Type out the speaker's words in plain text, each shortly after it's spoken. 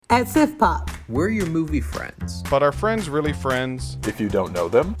At Sif Pop, we're your movie friends. But are friends really friends if you don't know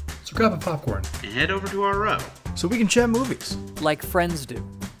them? So grab a popcorn and head over to our row so we can chat movies. Like friends do.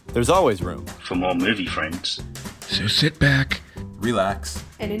 There's always room for more movie friends. So sit back, relax,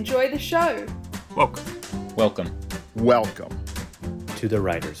 and enjoy the show. Welcome to the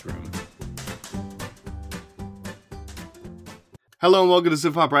writer's room. Hello and welcome to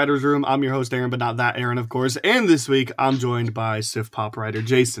Sif Pop Writer's Room. I'm your host, Aaron, but not that Aaron, of course. And this week, I'm joined by Sif Pop writer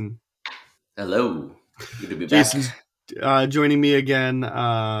Jason. Hello. Good to be back. Jason's joining me again.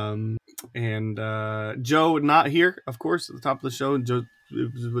 And Joe, not here, of course, at the top of the show. Joe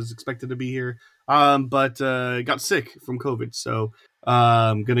was expected to be here, but got sick from COVID. So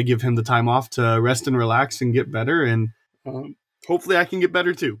I'm going to give him the time off to rest and relax and get better. And hopefully I can get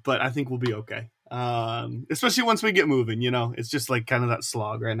better too, but I think we'll be okay. Especially once we get moving, you know, it's just like kind of that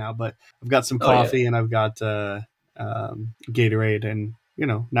slog right now, but I've got some coffee and I've got Gatorade, and you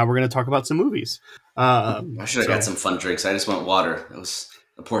know, now we're going to talk about some movies. I should have got some fun drinks. I just went water. That was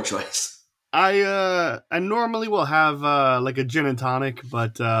a poor choice. I normally will have like a gin and tonic,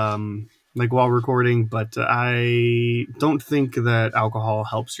 but like while recording, but I don't think that alcohol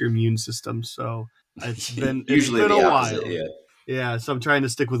helps your immune system. So it's been usually it's been the a opposite, while. yeah. Yeah, so I'm trying to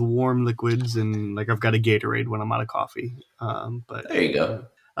stick with warm liquids, and like I've got a Gatorade when I'm out of coffee. But there you go.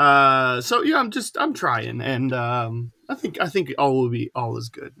 So yeah, I'm trying, and I think all is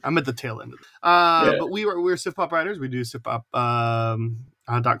good. I'm at the tail end of it. But we're Sif Pop writers. We do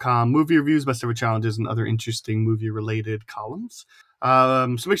SifPop.com movie reviews, best ever challenges, and other interesting movie related columns.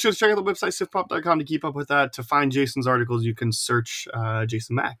 So make sure to check out the website SifPop.com to keep up with that. To find Jason's articles, you can search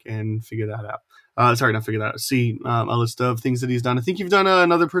Jason Mack and figure that out. See a list of things that he's done. I think you've done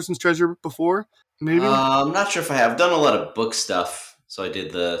Another Person's Treasure before, maybe? I'm not sure if I have. I've done a lot of book stuff. So I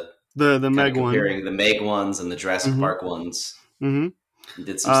did the Meg one. Comparing the Meg ones and the Jurassic Park ones. Mm-hmm.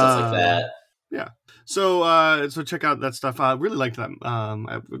 Did some stuff like that. Yeah. So check out that stuff. I really liked that.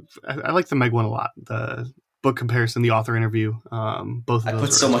 I like the Meg one a lot. The book comparison, the author interview. Both of those. I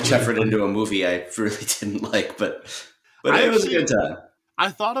put so much effort into a movie I really didn't like, but it was a good time. I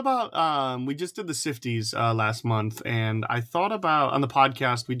thought about we just did the Sifties last month, and I thought about on the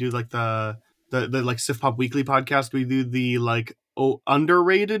podcast we do like the like Sif Pop Weekly podcast, we do the like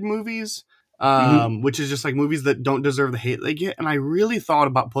underrated movies, which is just like movies that don't deserve the hate they get. And I really thought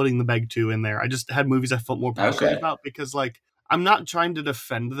about putting the Meg 2 in there. I just had movies I felt more passionate about, because like I'm not trying to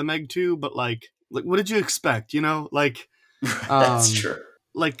defend the Meg 2, but like what did you expect? You know, like that's true.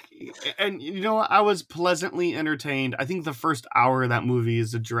 Like, and you know, I was pleasantly entertained. I think the first hour of that movie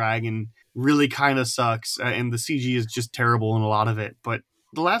is a drag and really kind of sucks, and the CG is just terrible in a lot of it. But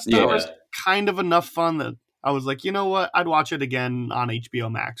the last hour is kind of enough fun that I was like, you know what, I'd watch it again on HBO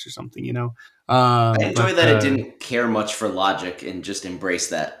Max or something. You know, I enjoy that it didn't care much for logic and just embrace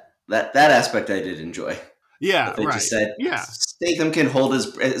that aspect. I did enjoy. Yeah, they right. just said, yeah, Statham can hold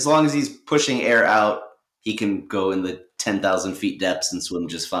as long as he's pushing air out, he can go in the 10,000 feet depths and swim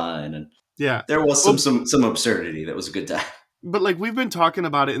just fine. And yeah, there was some absurdity that was a good time. But like we've been talking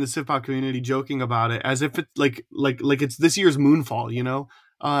about it in the Sif Pop community, joking about it as if it's like it's this year's Moonfall, you know.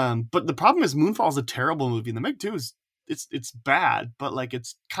 But the problem is Moonfall is a terrible movie. The Meg 2 is it's bad, but like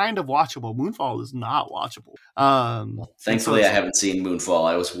it's kind of watchable. Moonfall is not watchable. Thankfully, I haven't seen Moonfall.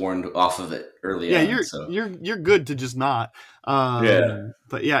 I was warned off of it early. Yeah, you're good to just not.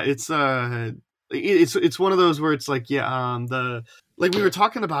 But yeah, it's one of those where it's like, like we were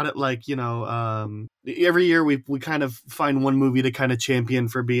talking about it, like, you know, every year we kind of find one movie to kind of champion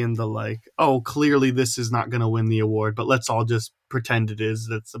for being the like, oh, clearly this is not going to win the award, but let's all just pretend it is.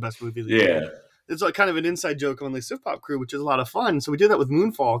 That's the best movie of the year. It's like kind of an inside joke on the Sif Pop crew, which is a lot of fun. So we did that with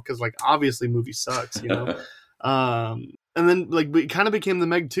Moonfall because like obviously movie sucks, you know. And then like we kind of became the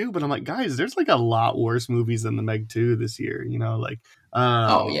Meg 2, but I'm like, guys, there's like a lot worse movies than the Meg 2 this year, you know, like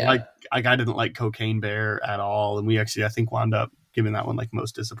like I didn't like Cocaine Bear at all, and we actually I think wound up giving that one like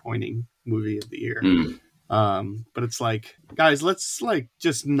most disappointing movie of the year. But it's like, guys, let's like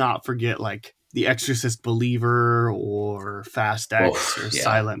just not forget like The Exorcist Believer or Fast X or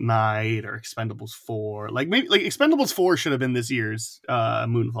Silent Night or Expendables 4. Like maybe like Expendables 4 should have been this year's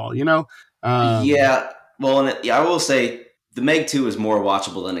Moonfall, you know? Well, and I will say the Meg 2 is more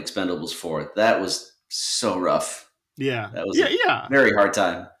watchable than Expendables 4. That was so rough. Yeah. That was a very hard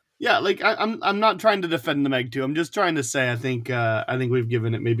time. Yeah, like I'm not trying to defend the Meg 2. I'm just trying to say I think we've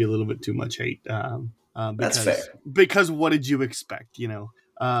given it maybe a little bit too much hate. That's fair. Because what did you expect, you know?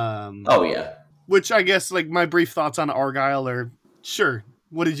 Oh yeah. Which I guess like my brief thoughts on Argyle are sure.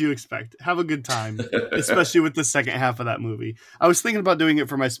 What did you expect? Have a good time, especially with the second half of that movie. I was thinking about doing it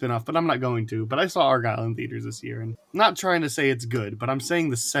for my spinoff, but I'm not going to. But I saw Argyle in theaters this year, and I'm not trying to say it's good, but I'm saying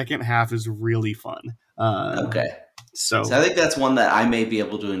the second half is really fun. Okay. So I think that's one that I may be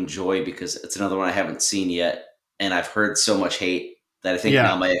able to enjoy because it's another one I haven't seen yet, and I've heard so much hate that I think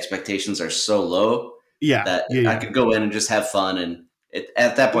now my expectations are so low that I could go in and just have fun, and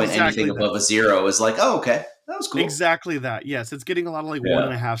at that point, anything above a 0 is like, oh, okay. That was cool. Exactly that. Yes, it's getting a lot of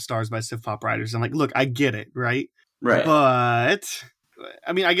 1.5 stars by Civ Pop Writers. And look, I get it, right? Right. But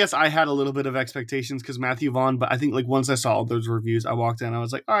I mean, I guess I had a little bit of expectations because Matthew Vaughn. But I think once I saw all those reviews, I walked in. I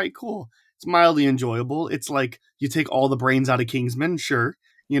was like, all right, cool. It's mildly enjoyable. It's like you take all the brains out of Kingsman, sure,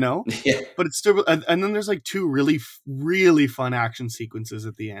 but it's still. And then there's 2 really, really fun action sequences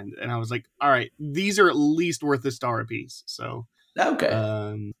at the end, and I was like, all right, these are at least worth a star apiece. So. Okay.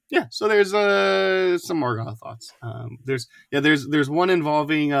 So there's some Argyle thoughts. There's one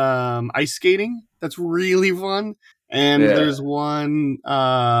involving ice skating that's really fun, and there's one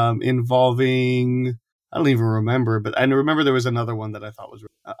involving I don't even remember, but I remember there was another one that I thought was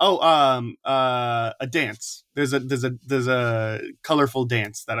a dance. There's a colorful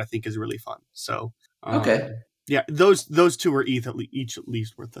dance that I think is really fun. So yeah, those 2 are each at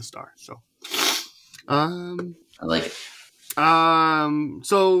least worth a star. So I like it.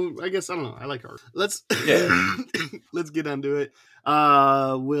 So I guess I don't know. I like art. Let's get into it.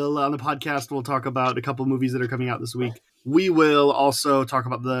 We'll on the podcast we'll talk about a couple movies that are coming out this week. We will also talk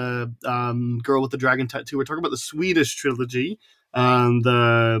about the Girl with the Dragon Tattoo. We're talking about the Swedish trilogy,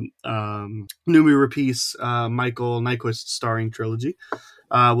 the Noomi Rapace, Michael Nyqvist starring trilogy.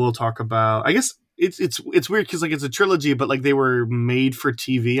 We'll talk about. I guess it's weird because it's a trilogy, but they were made for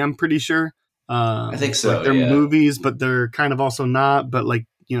TV. I'm pretty sure. I think so. They're movies, but they're kind of also not. But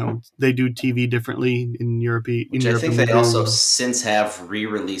they do TV differently in Europe. I think they also since have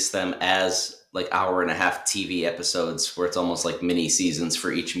re-released them as hour-and-a-half TV episodes, where it's almost like mini seasons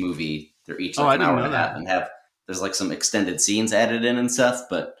for each movie. They're each an hour and a half, and there's some extended scenes added in and stuff.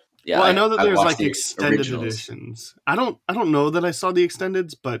 But yeah, well, I know that there's extended editions. I don't know that I saw the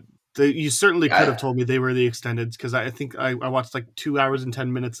extendeds, but. You certainly could have told me they were the extendeds because I think I watched 2 hours and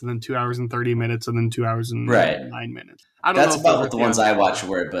 10 minutes and then 2 hours and 30 minutes and then 2 hours and 9 minutes. I don't know. That's about what the ones I watched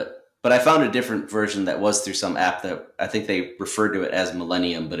were, but I found a different version that was through some app that I think they referred to it as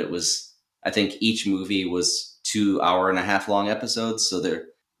Millennium, but it was, I think each movie was 2 hour-and-a-half long episodes. So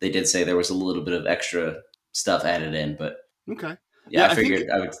they did say there was a little bit of extra stuff added in, but okay. Yeah, I figured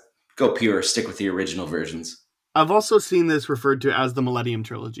I would go pure, stick with the original versions. I've also seen this referred to as the Millennium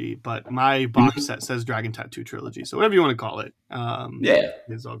Trilogy, but my box set says Dragon Tattoo Trilogy. So whatever you want to call it,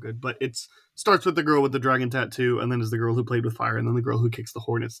 it's all good. But it starts with the girl with the dragon tattoo, and then is the girl who played with fire, and then the girl who kicks the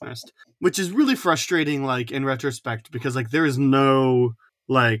hornet's nest, which is really frustrating, in retrospect, because there is no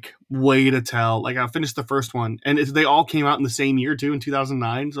way to tell. I finished the first one, and they all came out in the same year too, in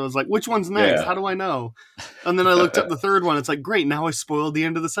 2009. So I was like, which one's next? How do I know? And then I looked up the third one. It's great. Now I spoiled the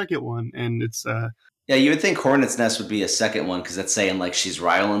end of the second one, and it's Yeah, you would think Hornet's Nest would be a second one because that's saying she's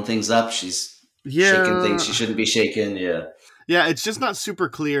riling things up. She's shaking things she shouldn't be shaking. Yeah. Yeah, it's just not super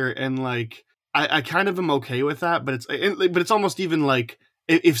clear. And I kind of am okay with that. But it's almost even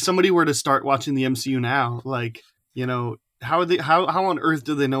if somebody were to start watching the MCU now, how on earth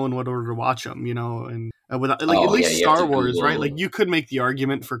do they know in what order to watch them? And without at least Star Wars, Google. Right? You could make the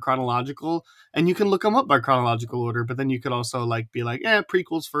argument for chronological and you can look them up by chronological order. But then you could also be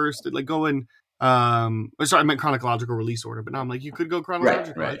prequels first, go in. Sorry, I meant chronological release order, but now I'm you could go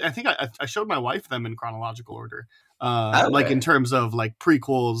chronological. Right. I think I showed my wife them in chronological order, in terms of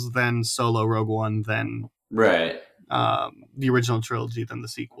prequels, then Solo, Rogue One, then the original trilogy, then the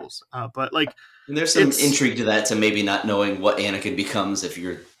sequels. But and there's some intrigue to that, to maybe not knowing what Anakin becomes if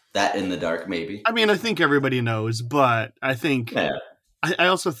you're that in the dark. Maybe. I mean, I think everybody knows, but I think I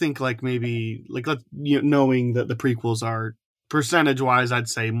also think maybe knowing that the prequels are. Percentage wise, I'd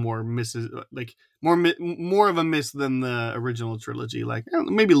say more misses, more of a miss than the original trilogy.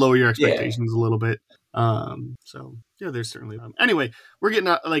 Maybe lower your expectations a little bit. So yeah, there's certainly. Anyway, we're getting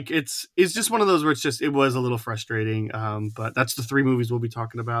out. It's just one of those where it was a little frustrating. But that's the 3 movies we'll be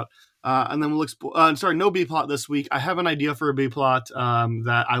talking about. And then we'll explore. No B plot this week. I have an idea for a B plot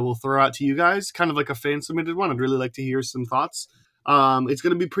that I will throw out to you guys, kind of like a fan submitted one. I'd really like to hear some thoughts. It's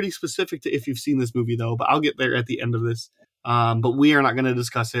going to be pretty specific to if you've seen this movie though, but I'll get there at the end of this. But we are not going to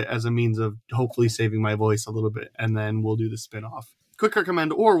discuss it as a means of hopefully saving my voice a little bit, and then we'll do the spin-off. Quick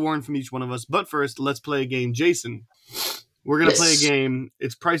recommend or warn from each one of us, but first, let's play a game. Jason, we're going to play a game.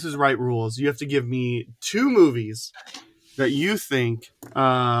 It's Price is Right rules. You have to give me 2 movies that you think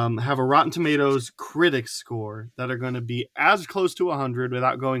have a Rotten Tomatoes critic score that are going to be as close to 100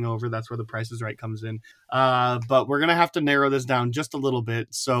 without going over. That's where the Price is Right comes in. But we're going to have to narrow this down just a little bit.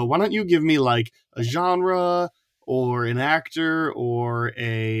 So why don't you give me like a genre or an actor or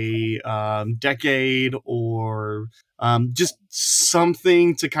a decade or just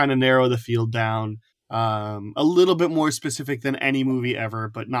something to kind of narrow the field down. A little bit more specific than any movie ever,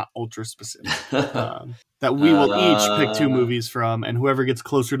 but not ultra specific. That we will each pick 2 movies from, and whoever gets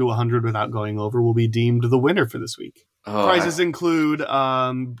closer to 100 without going over will be deemed the winner for this week. Prizes include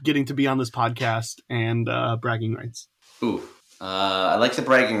getting to be on this podcast and bragging rights. Ooh, I like the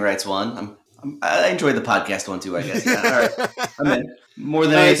bragging rights one. I enjoyed the podcast one too, I guess. Yeah, all right. I'm in. More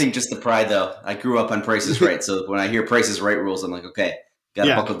than anything, just the pride, though. I grew up on Price is Right, so when I hear Price is Right rules, I'm like, okay,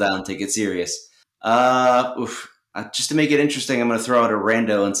 gotta buckle down, take it serious. Just to make it interesting, I'm going to throw out a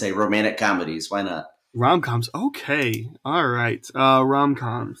rando and say romantic comedies. Why not? Rom-coms. Okay. All right.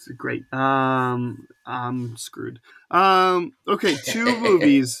 Rom-coms. Great. I'm screwed. Okay. 2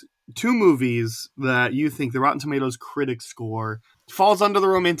 movies that you think the Rotten Tomatoes critic score falls under the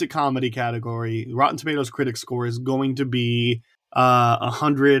romantic comedy category. Rotten Tomatoes critic score is going to be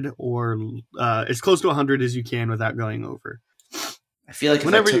 100 or as close to 100 as you can without going over. I feel like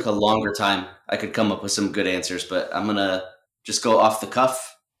if I took a longer time, I could come up with some good answers, but I'm going to just go off the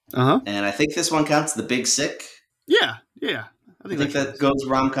cuff. And I think this one counts, The Big Sick. Yeah. I think that goes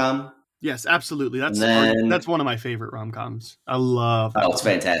rom-com. Yes, absolutely. That's one of my favorite rom-coms. I love that. Oh, it's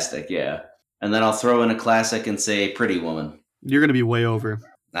fantastic, yeah. And then I'll throw in a classic and say Pretty Woman. You're going to be way over.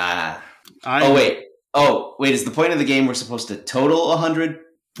 Wait, is the point of the game we're supposed to total 100?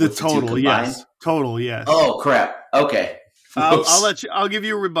 The total, yes. Total, yes. Oh, crap. Okay. I'll give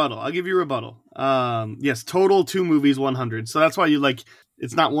you a rebuttal. Yes, total 2 movies, 100. So that's why you like,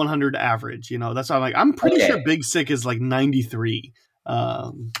 it's not 100 average, you know. That's why I'm like, I'm pretty sure Big Sick is like 93.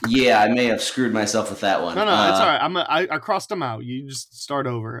 Yeah, I may have screwed myself with that one. No, it's all right. I crossed them out. You just start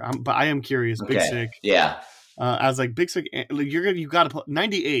over. But I am curious. Big Sick. Yeah. I was like, Big Sick. Like, you got to pull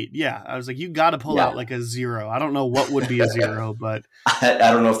 98. Yeah, I was like, you got to pull out like a 0. I don't know what would be a 0, but I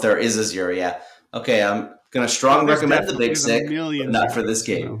don't know if there is a 0. Yeah. Okay, I'm gonna recommend The Big Sick, but not for this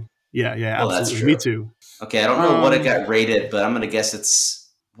game. Yeah, well, absolutely. That's true. Me too. Okay, I don't know what it got rated, but I'm gonna guess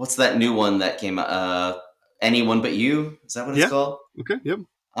what's that new one that came out? Anyone But You? Is that what it's called? Okay, yep.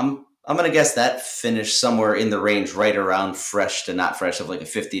 I'm gonna guess that finished somewhere in the range right around fresh to not fresh of like a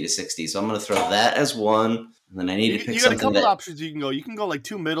 50 to 60. So I'm gonna throw that as one. And then I need to pick something. You got a couple options you can go. You can go like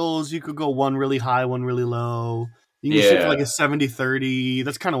 2 middles. You could go 1 really high, 1 really low. You can shoot for like a 70-30.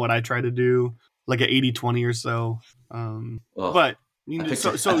 That's kind of what I try to do. Like an 80-20 or so. But I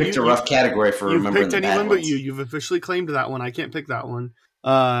picked a rough category for remembering the bad ones. Anyone But You. You've officially claimed that one. I can't pick that one.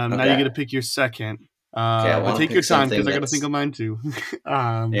 Now you get to pick your second. But take your time because I got to think of mine too.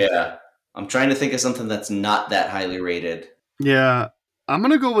 Yeah. I'm trying to think of something that's not that highly rated. Yeah. I'm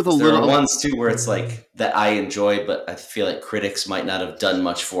going to go with There are ones too where it's like that I enjoy, but I feel like critics might not have done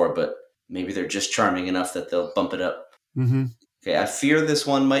much for, but maybe they're just charming enough that they'll bump it up. Mm-hmm. Okay, I fear this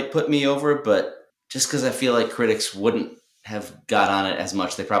one might put me over, but just because I feel like critics wouldn't have got on it as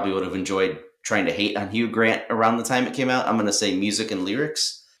much, they probably would have enjoyed trying to hate on Hugh Grant around the time it came out. I'm going to say Music and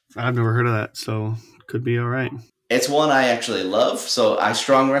Lyrics. I've never heard of that, so could be all right. It's one I actually love, so I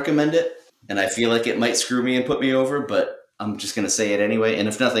strong recommend it, and I feel like it might screw me and put me over, but I'm just going to say it anyway. And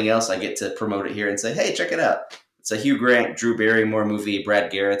if nothing else, I get to promote it here and say, hey, check it out. It's a Hugh Grant, Drew Barrymore movie.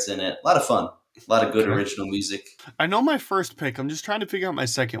 Brad Garrett's in it. A lot of fun. A lot of good original music. I know my first pick. I'm just trying to figure out my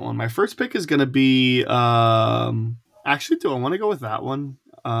second one. My first pick is going to be... actually, do I want to go with that one?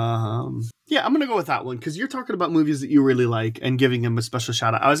 Yeah, I'm going to go with that one because you're talking about movies that you really like and giving them a special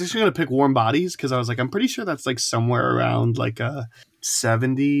shout out. I was actually going to pick Warm Bodies because I was like, I'm pretty sure that's like somewhere around like a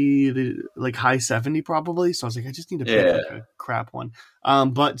 70, like high 70 probably. So I was like, I just need to pick like a crap one.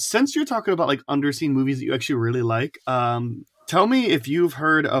 But since you're talking about like underseen movies that you actually really like, tell me if you've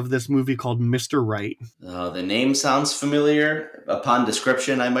heard of this movie called Mr. Right. The name sounds familiar. Upon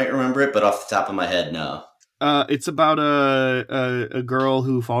description, I might remember it, but off the top of my head, no. It's about a girl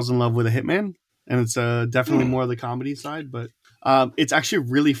who falls in love with a hitman, and it's definitely more the comedy side, but it's actually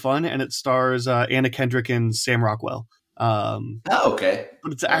really fun, and it stars Anna Kendrick and Sam Rockwell. Okay.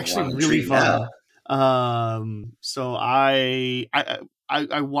 But it's actually really fun. So I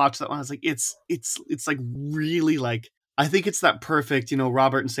watched that one. I was like, it's like really like, I think it's that perfect, you know,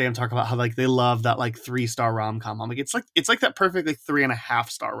 Robert and Sam talk about how like they love that like 3-star rom-com. I'm like, it's like that perfect like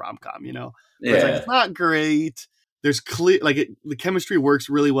 3.5-star rom-com, you know? Yeah. It's like, it's not great. There's clear, like the chemistry works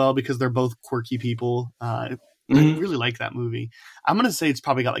really well because they're both quirky people. I really like that movie. I'm going to say it's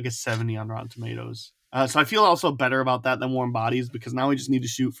probably got like a 70 on Rotten Tomatoes. So I feel also better about that than Warm Bodies because now we just need to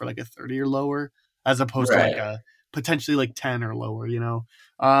shoot for like a 30 or lower as opposed to like a potentially like 10 or lower, you know?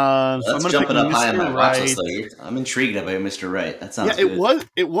 So that's jumping up high on my watch list. I'm intrigued about Mr. Right. That sounds good.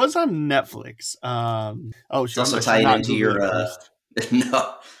 It was on Netflix. It's also tying into your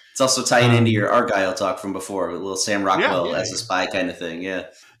no. It's also tying into your Argyle talk from before with little Sam Rockwell as a spy kind of thing. Yeah.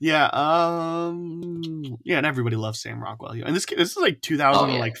 Yeah. And everybody loves Sam Rockwell. And this is like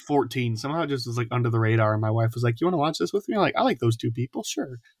 2014. Somehow it just was like under the radar. And my wife was like, "You want to watch this with me?" I'm like, I like those two people.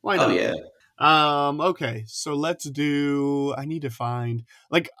 Sure. Why not? Oh yeah. Okay, so let's do. I need to find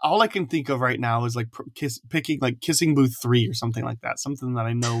like all I can think of right now is like picking like Kissing Booth 3 or something like that. Something that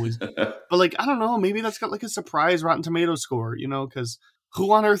I know is, but like I don't know. Maybe that's got like a surprise Rotten Tomatoes score, you know? Because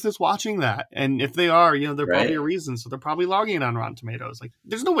who on earth is watching that? And if they are, you know, they're probably a reason. So they're probably logging it on Rotten Tomatoes. Like,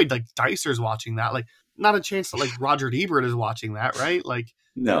 there's no way like Dicer's watching that. Like, not a chance that like Roger Ebert is watching that, right? Like,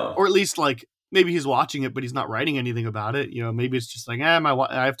 no, or at least like. Maybe he's watching it, but he's not writing anything about it. You know, maybe it's just like,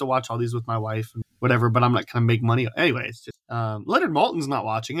 I have to watch all these with my wife and whatever, but I'm not going to make money. Anyway, it's just, Leonard Maltin's not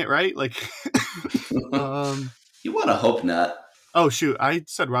watching it, right? Like, you want to hope not. Oh, shoot. I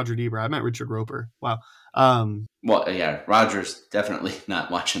said Roger Ebert. I meant Richard Roper. Wow. Well, yeah, Roger's definitely not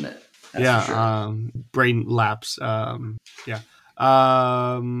watching it. That's for sure. Brain lapse.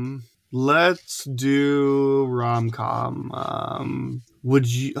 Let's do rom-com.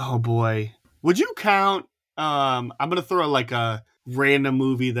 Would you count? I'm gonna throw like a random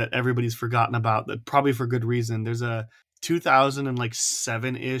movie that everybody's forgotten about, that probably for good reason. There's a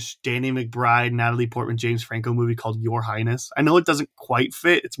 2007-ish Danny McBride, Natalie Portman, James Franco movie called Your Highness. I know it doesn't quite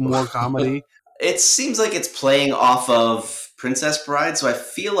fit. It's more comedy. It seems like it's playing off of Princess Bride, so I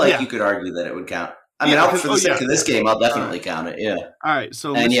feel like you could argue that it would count. I mean, for the sake of this game, I'll definitely count it. Yeah. All right.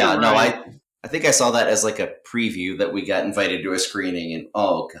 So I think I saw that as like a preview that we got invited to a screening, and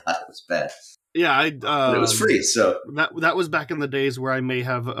oh god, it was bad. Yeah, but it was free, so that was back in the days where I may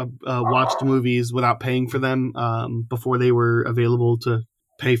have watched movies without paying for them before they were available to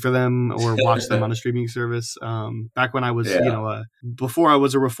pay for them or watch them on a streaming service. Back when I was, before I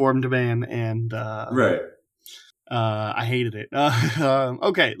was a reformed man, and I hated it.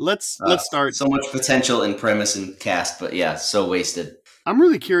 Okay, let's start. So much potential in premise and cast, but yeah, so wasted. I'm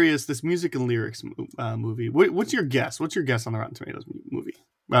really curious. This music and lyrics movie. What's your guess? What's your guess on the Rotten Tomatoes movie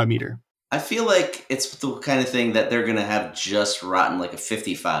meter? I feel like it's the kind of thing that they're gonna have just rotten like a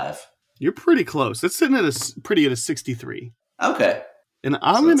 55. You're pretty close. It's sitting at a 63. Okay. And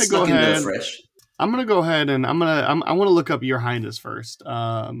I'm gonna go ahead. I'm gonna go ahead and I want to look up Your Highness first.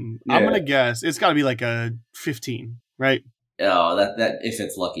 I'm gonna guess it's got to be like a 15, right? Oh, that if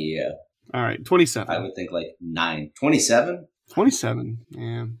it's lucky, yeah. All right, 27. I would think like 9. 27. 27.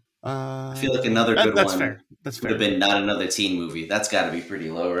 Yeah. I feel like another good that's one. Fair. That's fair. Would have been Not Another Teen Movie. That's got to be pretty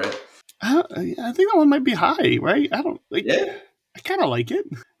low, right? I think that one might be high, right? I don't like. Yeah. I kind of like it.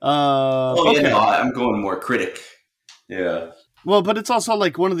 Okay. No, I'm going more critic. Yeah. Well, but it's also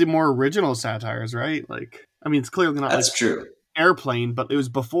like one of the more original satires, right? Like, I mean, it's clearly not. That's true. Airplane, but it was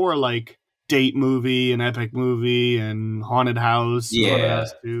before like Date Movie and Epic Movie and Haunted House. Yeah. Haunted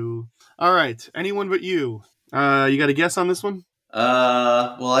House 2. All right. Anyone but you. You got a guess on this one?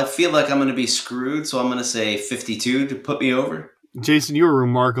 Well, I feel like I'm going to be screwed, so I'm going to say 52 to put me over. Jason, you were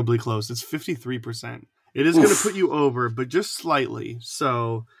remarkably close. It's 53%. It is going to put you over, but just slightly.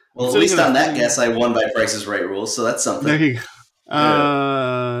 So, well, at least on that guess, I won by Price is Right rules, so that's something. There you go.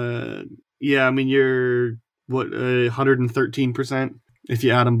 Yeah, I mean, you're 113% if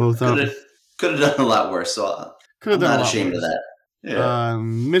you add them both up. Could have done a lot worse, so I'm not ashamed of that. Yeah.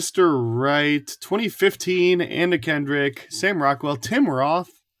 Mr. Right, 2015, Anna Kendrick, Sam Rockwell, Tim Roth.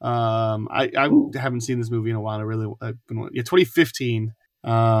 I haven't seen this movie in a while. 2015.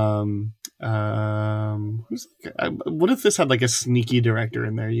 What if this had like a sneaky director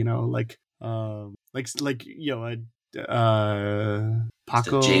in there? You know,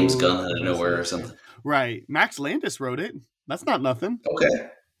 Paco, James Gunn out of nowhere or something. Right, Max Landis wrote it. That's not nothing. Okay.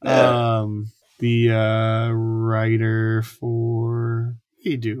 Yeah. The writer for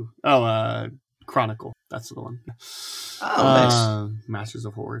Chronicle. That's the one. Oh, nice. Masters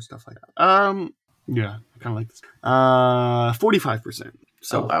of Horror, stuff like that. Yeah, I kind of like this. 45%.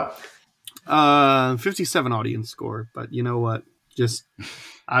 So, wow. 57 audience score, but you know what?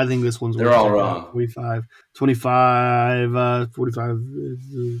 I think this one's. They're all wrong. 25, 45,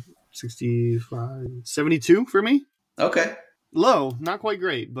 65, 72 for me. Okay. Low, not quite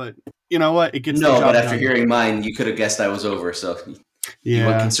great, but you know what? It gets but after hearing mine, you could have guessed I was over. So you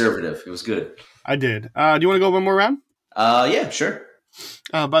went conservative. It was good. I did. Do you want to go one more round? Yeah, sure.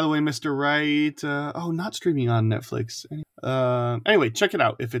 By the way, Mr. Right. Not streaming on Netflix. Anyway, check it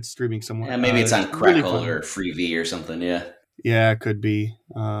out if it's streaming somewhere. Yeah, maybe it's on really Crackle fun. or Freevee or something. Yeah. Yeah, it could be.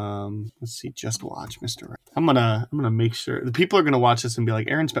 Let's see. Just watch Mr. Right. I'm gonna make sure the people are gonna watch this and be like,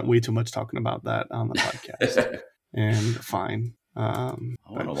 Aaron spent way too much talking about that on the podcast. And fine. I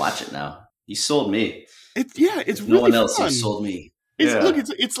want to watch it now. You sold me. It's If really no one else. fun. You sold me. Look,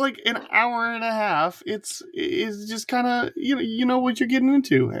 it's like an hour and a half. It's just kind of you know what you're getting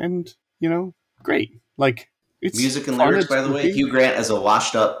into, and great. Like it's music and fun, lyrics. it's By the way, goofy. Hugh Grant as a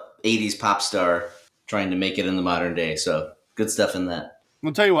washed-up '80s pop star trying to make it in the modern day. So good stuff in that.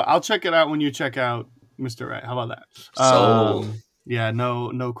 I'll tell you what. I'll check it out when you check out Mr. Right. How about that? Sold. Yeah.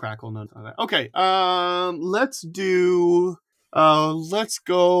 No Crackle. No that. Okay. Let's do. Let's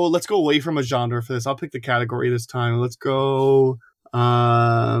go away from a genre for this. I'll pick the category this time. Let's go.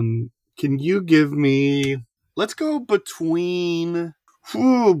 Can you give me? Let's go between.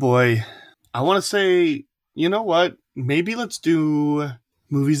 Oh boy, I want to say. You know what? Maybe let's do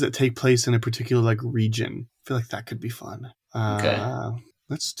movies that take place in a particular like region. I feel like that could be fun. Okay.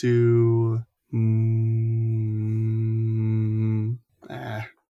 Let's do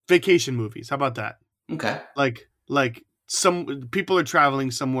vacation movies. How about that? Okay. Like some people are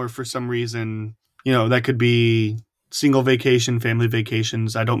traveling somewhere for some reason. That could be single vacation, family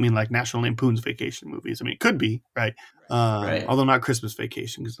vacations. I don't mean like National Lampoon's vacation movies. I mean, it could be, right? Right. Although not Christmas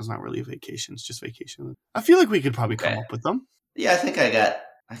Vacation, because it's not really a vacation. It's just vacation. I feel like we could probably come up with them. Yeah, I think I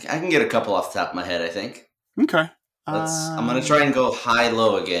can get a couple off the top of my head, I think. Okay. I'm going to try and go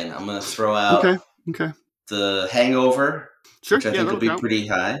high-low again. I'm going to throw out Okay. The Hangover, Sure. which I think will be pretty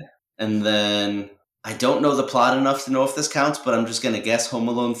high. And then I don't know the plot enough to know if this counts, but I'm just going to guess Home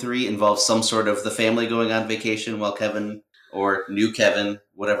Alone 3 involves some sort of the family going on vacation while Kevin, or new Kevin,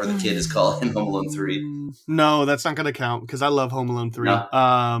 whatever the kid is called in Home Alone 3. No, that's not going to count because I love Home Alone 3.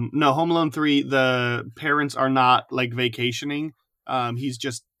 No? No, Home Alone 3, the parents are not like vacationing. He's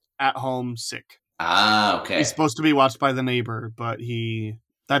just at home sick. Ah, okay. He's supposed to be watched by the neighbor, but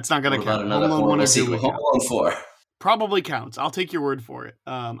that's not going to count. Another Home Alone 1 or 2 sequel, would Home count. Alone 4. Probably counts. I'll take your word for it.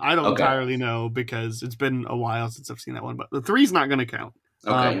 I don't Okay. entirely know because it's been a while since I've seen that one, but the 3's not going to count.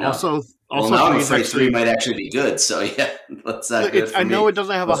 Okay, no. Also, Now I'm 3's afraid actually, 3 might actually be good, so yeah, that's not good for I know me. it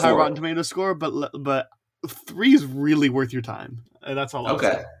doesn't have a high Before. Rotten Tomato score, but 3 is really worth your time. That's all.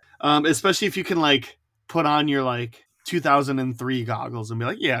 Okay. Especially if you can like put on your like 2003 goggles and be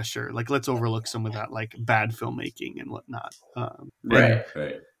like, yeah, sure. Like let's overlook some of that like bad filmmaking and whatnot. Right.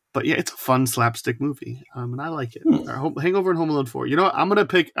 But yeah, it's a fun slapstick movie, and I like it. Hangover and Home Alone 4. You know what? I'm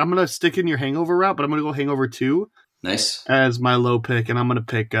gonna stick in your Hangover route, but I'm gonna go Hangover 2 Nice. as my low pick, and I'm gonna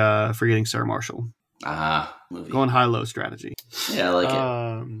pick Forgetting Sarah Marshall. Movie. Going high-low strategy. Yeah, I like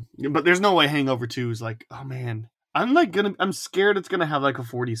it. But there's no way Hangover 2 is like, oh man, I'm scared it's gonna have like a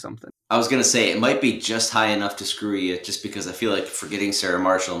 40-something. I was going to say, it might be just high enough to screw you, just because I feel like Forgetting Sarah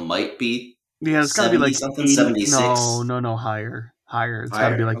Marshall might be. Yeah, it's gotta be like 70-something, 80, 76. No, higher. It's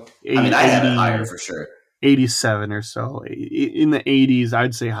gotta be like 80, I mean, I have it 80, higher for sure. 87 or so. In the 80s,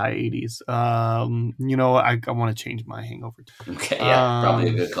 I'd say high 80s. I want to change my Hangover. Okay, yeah, probably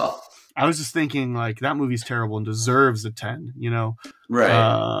a good call. I was just thinking, like, that movie's terrible and deserves a 10,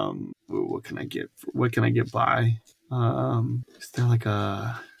 Right. What can I get? What can I get by? Is there like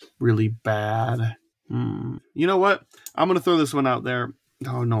a really bad? You know what? I'm going to throw this one out there.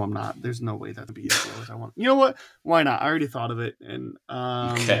 Oh, no, I'm not. There's no way that would be as low as I want. You know what? Why not? I already thought of it. And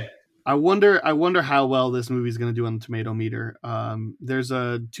Okay. I wonder how well this movie is going to do on the tomato meter. There's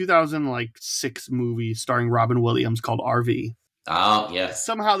a 2006 movie starring Robin Williams called RV. Oh, yeah.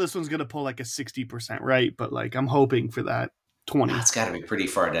 Somehow this one's going to pull like a 60%, right? But like I'm hoping for that 20. That's got to be pretty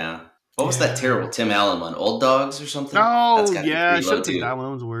far down. What was that terrible Tim Allen one? Old Dogs or something? Oh, That's gotta be yeah, I pretty should low, have taken too. that one. That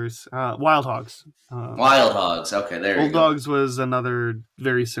one's worse. Wild Hogs. Wild Hogs. Okay, there you Old go. Dogs was another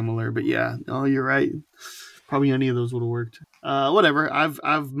very similar, but yeah. Oh, you're right. Probably any of those would have worked. Whatever.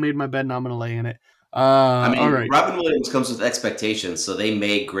 I've made my bed and I'm gonna lay in it. I mean, all right. Robin Williams comes with expectations, so they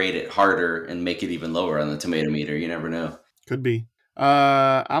may grade it harder and make it even lower on the tomato meter. You never know. Could be.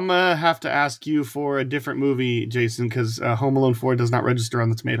 I'm gonna have to ask you for a different movie, Jason, because Home Alone 4 does not register on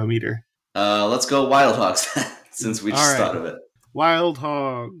the tomato meter. Let's go Wild Hogs since we just All right. thought of it. Wild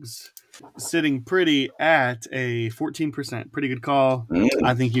Hogs sitting pretty at a 14%. Pretty good call.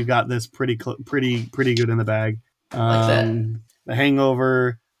 I think you got this pretty good in the bag. Like that. The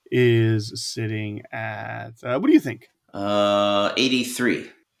Hangover is sitting at what do you think? 83.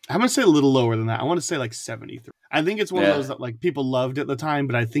 I'm gonna say a little lower than that. I want to say like 73. I think it's one Yeah. of those that like people loved at the time,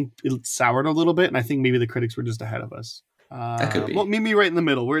 but I think it soured a little bit, and I think maybe the critics were just ahead of us. That could be. Well, meet me right in the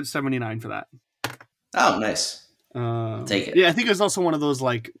middle. We're at 79 for that. Oh, nice. Take it. Yeah, I think it was also one of those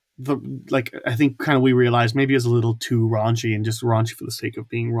I think kind of we realized maybe it was a little too raunchy and just raunchy for the sake of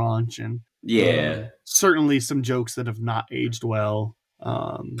being raunch, and certainly some jokes that have not aged well.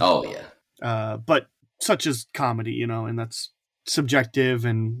 But such as comedy, and that's subjective,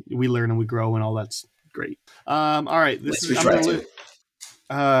 and we learn and we grow, and all that's great. All right,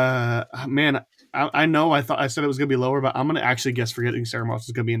 man. I know I said it was gonna be lower, but I'm gonna actually guess Forgetting Sarah Marshall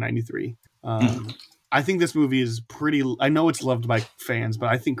is gonna be a 93. I think this movie is pretty. I know it's loved by fans, but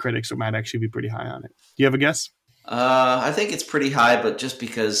I think critics might actually be pretty high on it. Do you have a guess? I think it's pretty high, but just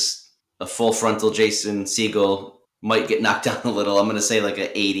because a full frontal Jason Segel might get knocked down a little, I'm going to say like an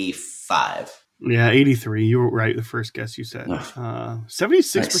 85. Yeah, 83. You were right. The first guess you said.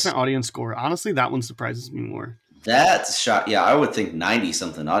 76% audience score. Honestly, that one surprises me more. That's shot. Yeah, I would think 90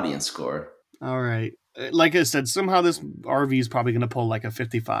 something audience score. All right. Like I said, somehow this RV is probably going to pull like a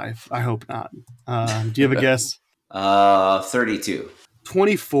 55. I hope not. Do you have a guess? 32.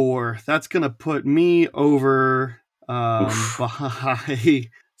 24. That's going to put me over by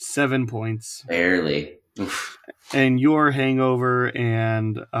 7 points. Barely. Oof. And your Hangover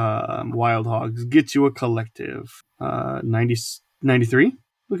and Wild Hogs get you a collective 93.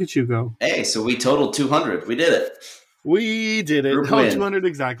 Look at you go. Hey, so we totaled 200. We did it. We did it. 200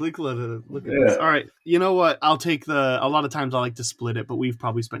 exactly. Look at this. All right. You know what? I'll take a lot of times I like to split it, but we've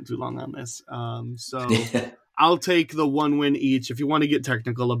probably spent too long on this. So I'll take the one win each. If you want to get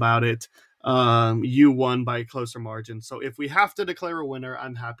technical about it, you won by a closer margin. So if we have to declare a winner,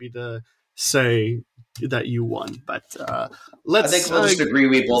 I'm happy to say that you won. But I think we'll just agree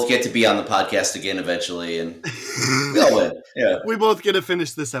we both get to be on the podcast again eventually, and we'll win. Yeah, we both get to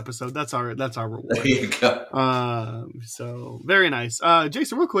finish this episode. That's our reward. There you go. So very nice,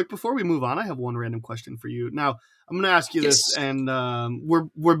 Jason. Real quick before we move on, I have one random question for you. Now I'm going to ask you this, and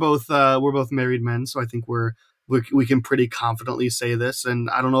we're both married men, so I think we can pretty confidently say this. And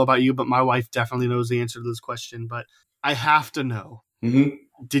I don't know about you, but my wife definitely knows the answer to this question. But I have to know. Mm-hmm.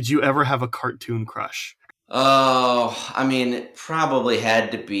 Did you ever have a cartoon crush? Oh, I mean, it probably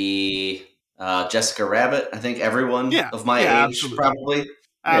had to be Jessica Rabbit. I think everyone of my age absolutely. Probably.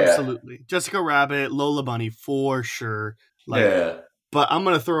 Absolutely. Yeah. Jessica Rabbit, Lola Bunny, for sure. But I'm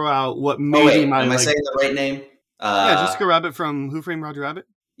going to throw out what maybe am I saying the right name? Jessica Rabbit from Who Framed Roger Rabbit?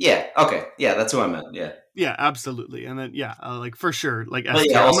 Yeah. Okay. Yeah, that's who I meant. Yeah. Yeah, absolutely. And then, for sure.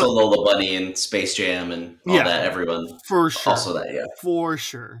 Also Lola Bunny and Space Jam and all that. Everyone. For sure. Also that, yeah. For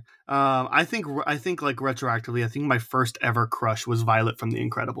sure. I think like retroactively, I think my first ever crush was Violet from The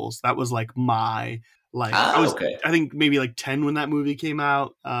Incredibles. That was like my, I think maybe like 10 when that movie came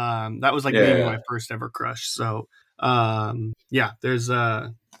out. That was like maybe my first ever crush. So, there's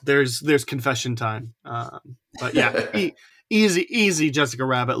confession time. But yeah, easy Jessica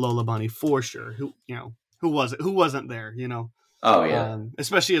Rabbit, Lola Bunny for sure. Who was it? Who wasn't there? Oh yeah.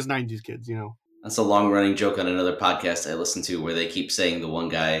 Especially as 90s kids. That's a long running joke on another podcast I listen to where they keep saying the one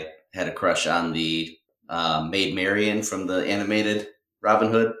guy had a crush on the Maid Marian from the animated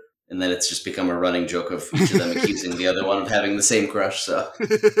Robin Hood, and then it's just become a running joke of each of them accusing the other one of having the same crush. So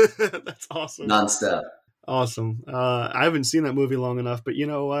that's awesome. Nonstop. Awesome. I haven't seen that movie long enough, but you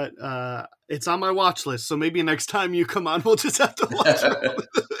know what? It's on my watch list, so maybe next time you come on, we'll just have to watch it.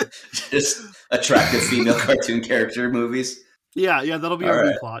 Just attractive female cartoon character movies. Yeah, that'll be our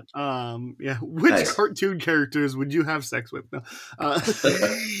new plot. Which cartoon characters would you have sex with? No.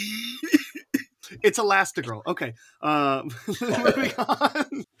 It's Elastigirl. Okay. Moving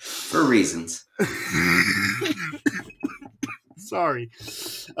on. For reasons. Sorry.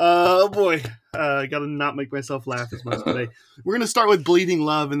 Oh boy. I gotta not make myself laugh as much today. We're gonna start with Bleeding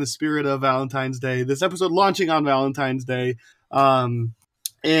Love in the spirit of Valentine's Day. This episode launching on Valentine's Day.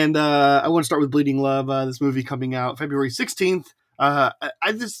 And I want to start with Bleeding Love, this movie coming out February 16th. I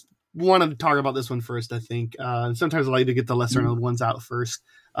just wanted to talk about this one first, I think. Sometimes I like to get the lesser known ones out first.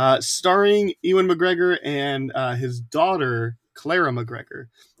 Starring Ewan McGregor and his daughter, Clara McGregor.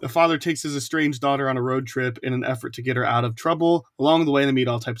 The father takes his estranged daughter on a road trip in an effort to get her out of trouble. Along the way, they meet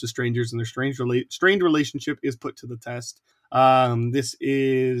all types of strangers, and their strained relationship is put to the test. This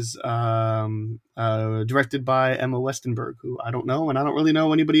is directed by Emma Westenberg, who I don't know, and I don't really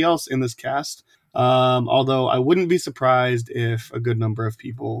know anybody else in this cast. Although I wouldn't be surprised if a good number of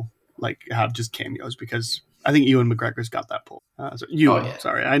people have just cameos, because I think Ewan McGregor's got that pull.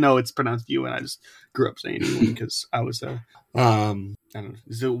 Sorry, I know it's pronounced Ewan. I just grew up saying Ewan because I was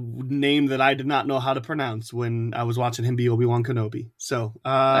it's a name that I did not know how to pronounce when I was watching him be Obi-Wan Kenobi. So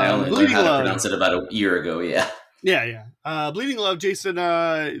I only learned how to pronounce it about a year ago. Yeah. Yeah. Bleeding Love, Jason.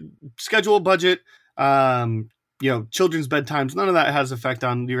 Schedule, budget, children's bedtimes, none of that has effect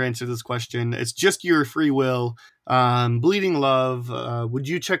on your answer to this question. It's just your free will. Bleeding Love. Would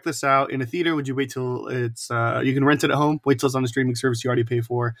you check this out in a theater? Would you wait till it's you can rent it at home? Wait till it's on a streaming service you already pay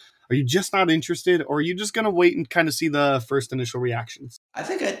for? Are you just not interested, or are you just gonna wait and kind of see the first initial reactions? I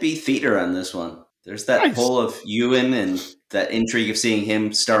think I'd be theater on this one. There's that pull of Ewan and that intrigue of seeing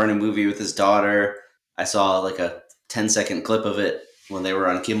him star in a movie with his daughter. I saw like a 10-second clip of it when they were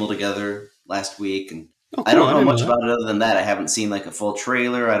on Kimmel together last week, and I don't know much about it other than that. I haven't seen like a full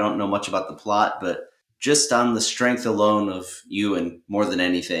trailer. I don't know much about the plot, but just on the strength alone of Ewan more than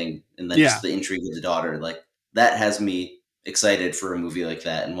anything, and then just the intrigue of the daughter, like that has me excited for a movie like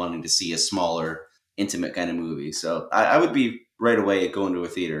that and wanting to see a smaller, intimate kind of movie. So I would be right away going to a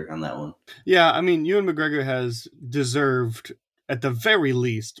theater on that one. Yeah, I mean, Ewan McGregor has deserved, at the very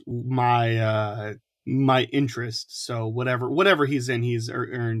least, my interest. So whatever he's in, he's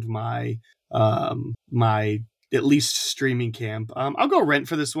earned my at least streaming camp. I'll go rent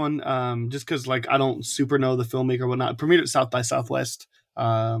for this one, just because like I don't super know the filmmaker or whatnot. Premiered at South by Southwest,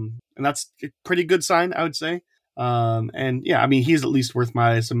 and that's a pretty good sign, I would say. And yeah, I mean, he's at least worth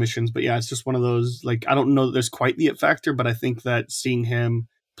my submissions. But yeah, it's just one of those, like, I don't know that there's quite the it factor, but I think that seeing him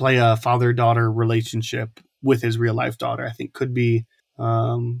play a father-daughter relationship with his real life daughter, I think could be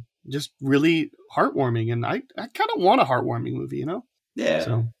just really heartwarming. And I kind of want a heartwarming movie, Yeah.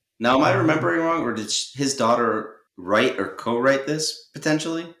 So now, am I remembering wrong, or did his daughter write or co-write this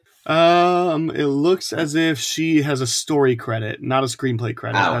potentially? It looks as if she has a story credit, not a screenplay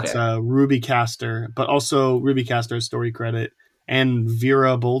credit. Okay. That's Ruby Castor, but also Ruby Castor has story credit, and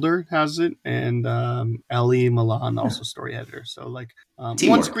Vera Boulder has it, and Ellie Milan also story editor. So like one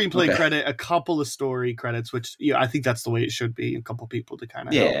screenplay credit, a couple of story credits, which I think that's the way it should be. A couple people to kind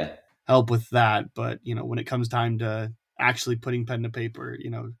of help with that. But when it comes time to actually putting pen to paper,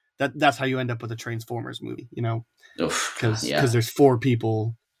 that's how you end up with a Transformers movie. Because there's 4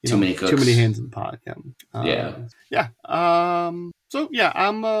 people. Too many cooks. Too many hands in the pot. So yeah,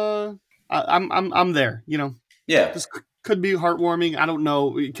 I'm there. Yeah. This could be heartwarming. I don't know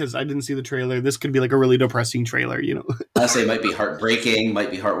because I didn't see the trailer. This could be like a really depressing trailer. I say it might be heartbreaking,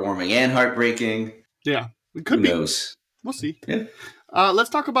 might be heartwarming and heartbreaking. Yeah, it could Who be. knows? We'll see. Yeah. Let's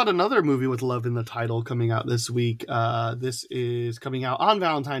talk about another movie with love in the title coming out this week. This is coming out on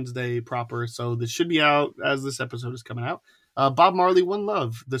Valentine's Day proper, so this should be out as this episode is coming out. Bob Marley, One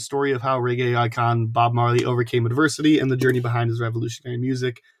Love, the story of how reggae icon Bob Marley overcame adversity and the journey behind his revolutionary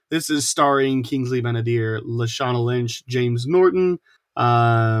music. This is starring Kingsley Ben-Adir, Lashana Lynch, James Norton,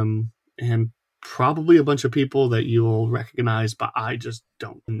 and probably a bunch of people that you'll recognize, but I just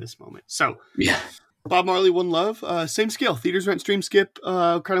don't in this moment. So, yeah. Bob Marley, One Love, same scale. Theaters, rent, stream, skip.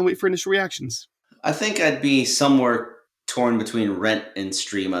 Kind of wait for initial reactions. I think I'd be somewhere torn between rent and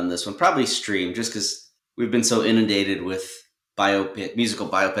stream on this one. Probably stream, just because we've been so inundated with musical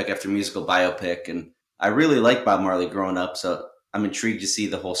biopic after musical biopic, and I really like Bob Marley growing up, so I'm intrigued to see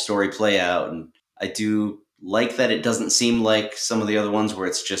the whole story play out. And I do like that it doesn't seem like some of the other ones where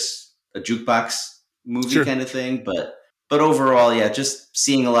it's just a jukebox movie kind of thing, but overall, yeah, just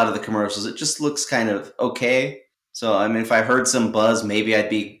seeing a lot of the commercials, it just looks kind of okay. So, I mean, if I heard some buzz, maybe I'd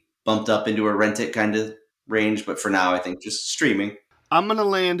be bumped up into a rent it kind of range. But for now, I think just streaming. I'm going to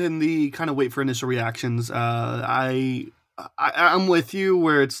land in the kind of wait for initial reactions. I'm with you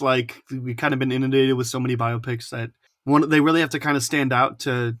where it's like we've kind of been inundated with so many biopics that they really have to kind of stand out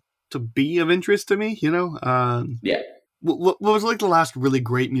to be of interest to me, Yeah. What was like the last really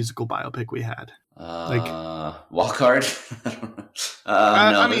great musical biopic we had? Walk Hard.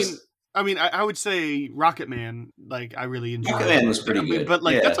 I would say Rocket Man. Like I really enjoyed. Rocket Man was pretty good, but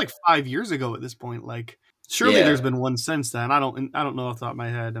like that's like 5 years ago at this point. Like surely there's been one since then. I don't know off the top of my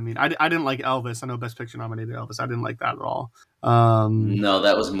head. I mean, I didn't like Elvis. I know Best Picture nominated Elvis. I didn't like that at all. No,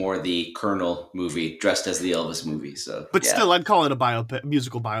 that was more the Colonel movie dressed as the Elvis movie. So, but still, I'd call it a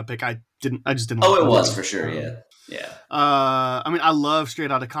musical biopic. I just didn't. Oh, it was for sure. Yeah. Yeah. I mean, I love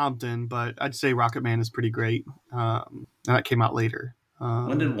Straight Outta Compton, but I'd say Rocket Man is pretty great. And that came out later.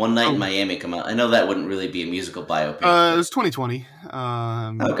 When did One Night in Miami come out? I know that wouldn't really be a musical biopic. It was 2020.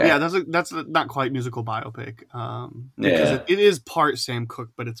 Okay. Yeah, that's not quite musical biopic. Because it is part Sam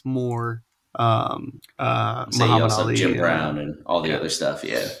Cooke, but it's more Muhammad Ali, Jim Brown, and all the other stuff.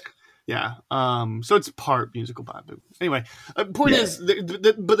 Yeah. Yeah. So it's part musical biopic. Anyway, point is,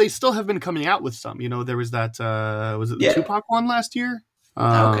 but they still have been coming out with some. There was that. Was it the Tupac one last year?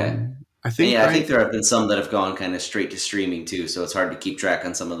 Okay. I think. Yeah, I think there have been some that have gone kind of straight to streaming too. So it's hard to keep track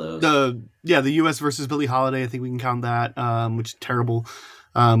on some of those. The U.S. versus Billie Holiday. I think we can count that. Which is a terrible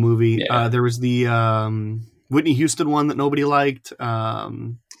movie. Yeah. There was the Whitney Houston one that nobody liked.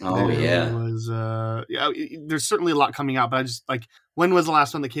 Oh, yeah. Was, there's certainly a lot coming out, but I just like, when was the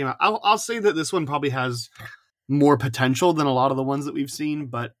last one that came out? I'll say that this one probably has more potential than a lot of the ones that we've seen,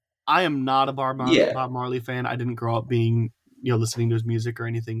 but I am not a Bob Marley fan. I didn't grow up being, listening to his music or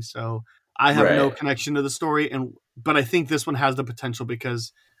anything, so I have no connection to the story. But I think this one has the potential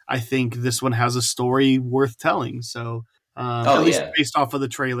because I think this one has a story worth telling. So at least based off of the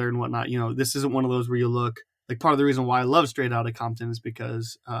trailer and whatnot, this isn't one of those where you look like, part of the reason why I love Straight Outta Compton is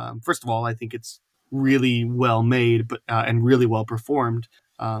because first of all, I think it's really well made, but and really well performed.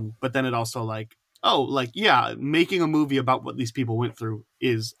 But then it also making a movie about what these people went through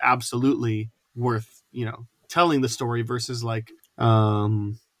is absolutely worth, telling the story versus look, a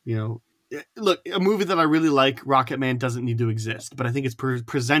movie that I really like, Rocket Man, doesn't need to exist, but I think it's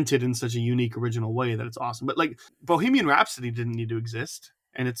presented in such a unique, original way that it's awesome. But like Bohemian Rhapsody didn't need to exist,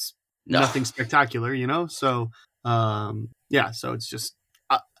 and it's nothing spectacular, So, so it's just,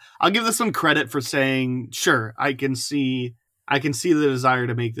 I'll give this one credit for saying, sure, I can see the desire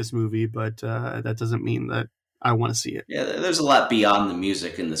to make this movie, but that doesn't mean that I want to see it. Yeah, there's a lot beyond the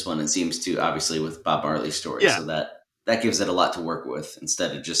music in this one. It seems to, obviously, with Bob Marley's story. Yeah. So that gives it a lot to work with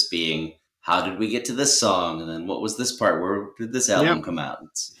instead of just being, how did we get to this song? And then what was this part? Where did this album come out?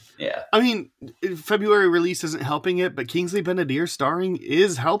 I mean, February release isn't helping it, but Kingsley Ben-Adir starring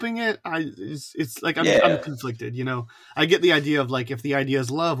is helping it. It's like, I'm conflicted, I get the idea of like, if the idea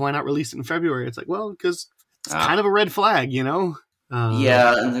is love, why not release it in February? It's like, well, because it's kind of a red flag, and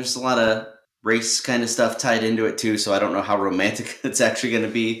there's a lot of race kind of stuff tied into it too, so I don't know how romantic it's actually going to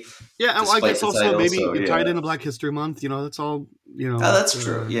be. Yeah, and I guess also maybe tied into Black History Month, that's all, Oh, that's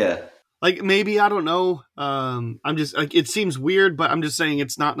true, yeah. Like, maybe, I don't know. I'm just, like, it seems weird, but I'm just saying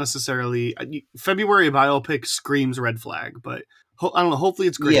it's not necessarily, February biopic screams red flag, but I don't know, hopefully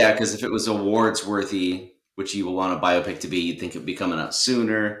it's great. Yeah, because if it was awards worthy, which you will want a biopic to be, you'd think it'd be coming out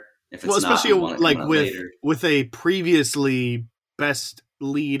sooner. If it's especially not, with a previously best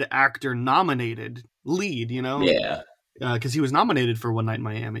lead actor nominated lead, Yeah. Because he was nominated for One Night in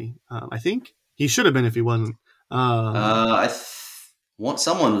Miami. I think he should have been if he wasn't.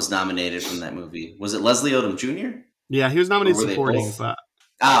 Someone was nominated from that movie. Was it Leslie Odom Jr.? Yeah, he was nominated supporting. But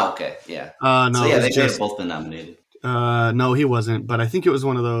okay, yeah. No, so yeah, they may have both been nominated. No, he wasn't. But I think it was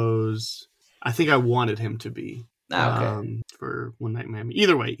one of those. I think I wanted him to be. Okay. For One Night in Miami.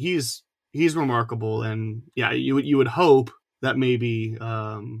 Either way, he's remarkable, and yeah, you would hope that maybe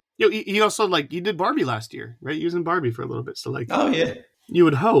he also he did Barbie last year, right? He was in Barbie for a little bit, so you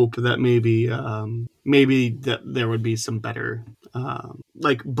would hope that maybe that there would be some better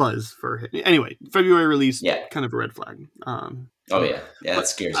buzz for him. Anyway, February release, kind of a red flag. That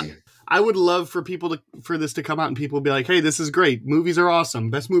scares you. I would love for for this to come out and people be like, hey, this is great. Movies are awesome.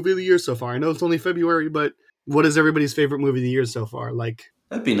 Best movie of the year so far. I know it's only February, but what is everybody's favorite movie of the year so far?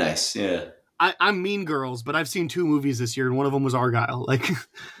 That'd be nice. Yeah. I'm Mean Girls, but I've seen 2 movies this year, and one of them was Argyle. Okay.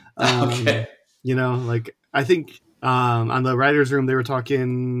 I think on the writers' room they were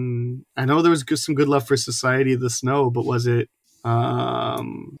talking. I know there was some good love for Society of the Snow, but was it?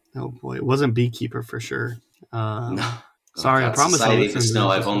 It wasn't Beekeeper for sure. No. Sorry, I promise. Society of the Snow.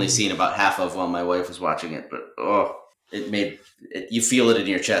 I've only seen about half of while my wife was watching it, but you feel it in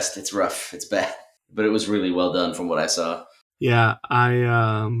your chest. It's rough. It's bad. But it was really well done from what I saw. Yeah,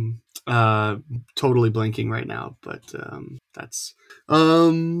 I totally blanking right now, but that's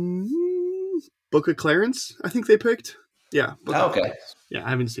Book of Clarence, I think they picked. Yeah. Okay. Yeah, I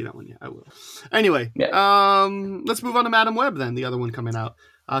haven't seen that one yet. I will. Anyway, let's move on to Madam Web then, the other one coming out.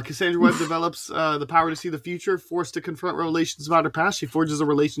 Cassandra Webb develops the power to see the future. Forced to confront revelations about her past, she forges a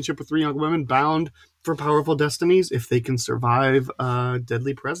relationship with 3 young women bound for powerful destinies if they can survive a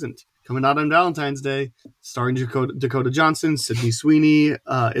deadly present. Coming out on Valentine's Day, starring Dakota Johnson, Sydney Sweeney,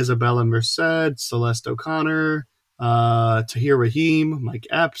 Isabella Merced, Celeste O'Connor, Tahir Rahim, Mike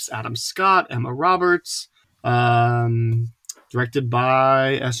Epps, Adam Scott, Emma Roberts, directed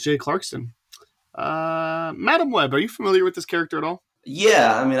by S.J. Clarkson. Madam Web, are you familiar with this character at all?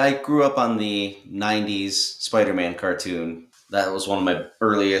 Yeah, I mean, I grew up on the 90s Spider-Man cartoon. That was one of my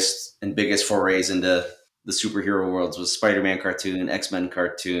earliest and biggest forays into the superhero worlds was Spider-Man cartoon, X-Men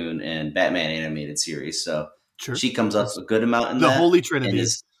cartoon, and Batman animated series. So she comes up a good amount in the that. Holy Trinity.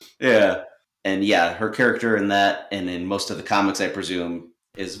 And her character in that and in most of the comics, I presume,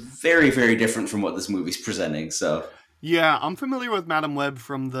 is very, very different from what this movie's presenting. So yeah, I'm familiar with Madam Web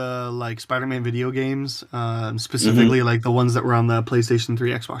from the Spider-Man video games, specifically the ones that were on the PlayStation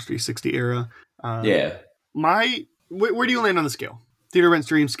 3, Xbox 360 era. Where do you land on the scale? Theater, rent,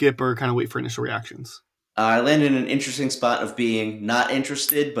 stream, skip, or kind of wait for initial reactions? I land in an interesting spot of being not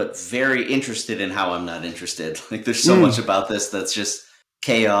interested, but very interested in how I'm not interested. There's so much about this that's just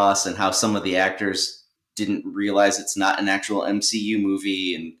chaos and how some of the actors didn't realize it's not an actual MCU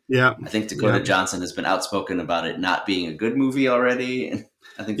movie. And I think Dakota Johnson has been outspoken about it not being a good movie already. And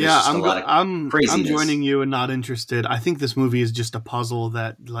I think there's just a lot of craziness. I'm joining you and not interested. I think this movie is just a puzzle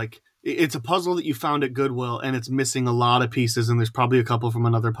that, like, it's a puzzle that you found at Goodwill and it's missing a lot of pieces. And there's probably a couple from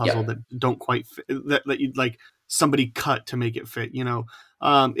another puzzle that don't quite fit, that you'd like somebody cut to make it fit, you know?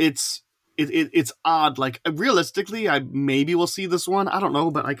 It's odd. Like, realistically, I maybe will see this one. I don't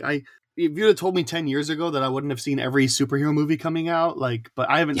know, but like if you'd have told me 10 years ago that I wouldn't have seen every superhero movie coming out, like, but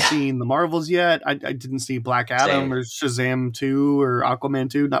I haven't seen the Marvels yet. I didn't see Black Adam or Shazam 2 or Aquaman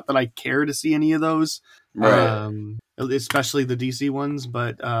 2. Not that I care to see any of those, especially the DC ones.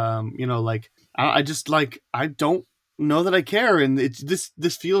 But, you know, like, I just, like, I don't know that I care. And it's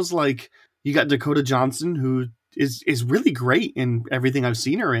this feels like you got Dakota Johnson, who is really great in everything I've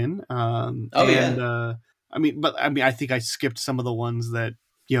seen her in. I think I skipped some of the ones that,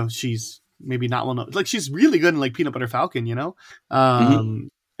 you know, she's maybe not well known. Like, she's really good in like Peanut Butter Falcon, you know? And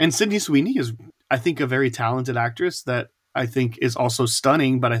Sydney Sweeney is, I think, a very talented actress that I think is also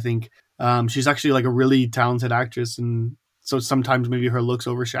stunning, but I think she's actually like a really talented actress. And so sometimes maybe her looks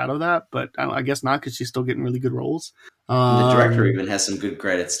overshadow that, but I guess not, because she's still getting really good roles. The director even has some good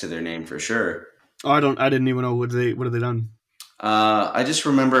credits to their name for sure. Oh, I didn't even know what have they done. I just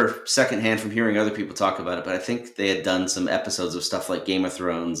remember secondhand from hearing other people talk about it, but I think they had done some episodes of stuff like Game of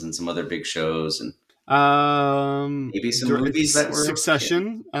Thrones and some other big shows, and maybe some movies that were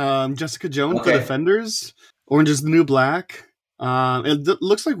Succession, Jessica Jones, The Defenders, Orange is the New Black. It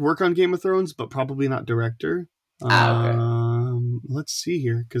looks like work on Game of Thrones, but probably not director. Let's see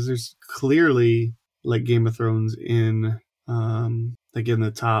here, because there's clearly like Game of Thrones in like in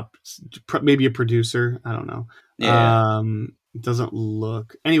the top, maybe a producer. I don't know. It doesn't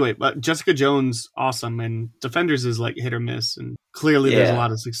look anyway, but Jessica Jones, awesome, and Defenders is like hit or miss, and clearly there's a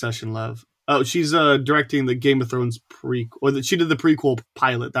lot of Succession love. Oh, she's directing the Game of Thrones she did the prequel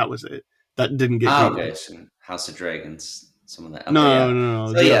pilot. That was it. That didn't get. So House of Dragons, some of that. Okay, no,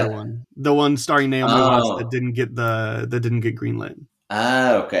 so the other one, the one starring Naomi Watts that didn't get greenlit.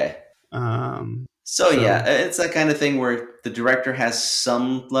 Okay. So it's that kind of thing where the director has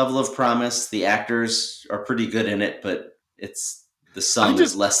some level of promise. The actors are pretty good in it, but it's the sum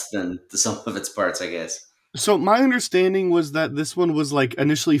is less than the sum of its parts, I guess. So my understanding was that this one was like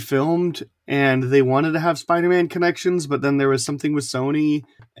initially filmed and they wanted to have Spider-Man connections, but then there was something with Sony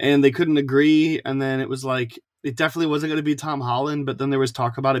and they couldn't agree. And then it was like, it definitely wasn't going to be Tom Holland, but then there was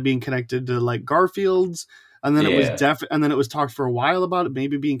talk about it being connected to like Garfield's. And then it was talked for a while about it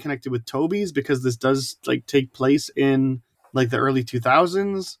maybe being connected with Tobey's, because this does like take place in like the early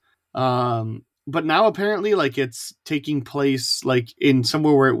 2000s. But now apparently like it's taking place like in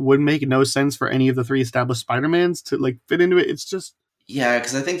somewhere where it would make no sense for any of the three established Spider-Mans to like fit into it. It's just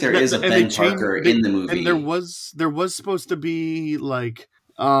because I think there is a Ben Parker in the movie, and there was supposed to be like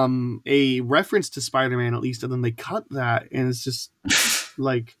a reference to Spider-Man at least, and then they cut that, and it's just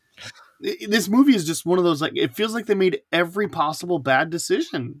like. This movie is just one of those, like, it feels like they made every possible bad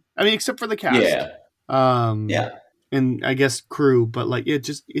decision. I mean, except for the cast. And I guess crew, but like,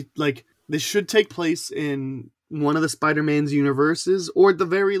 this should take place in one of the Spider-Man's universes, or at the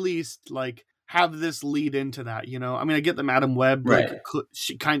very least, like, have this lead into that, you know? I mean, I get that Madam Web, like,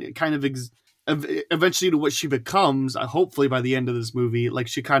 she kind of eventually to what she becomes, hopefully by the end of this movie, like,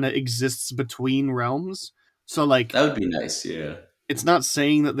 she kind of exists between realms. So, like... That would be nice, yeah. It's not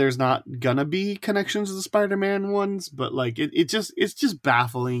saying that there's not gonna be connections to the Spider-Man ones, but like it's just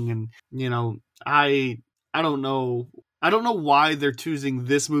baffling, and you know, I don't know why they're choosing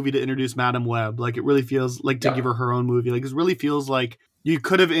this movie to introduce Madam Web. Like, it really feels like to give her own movie. Like, it really feels like you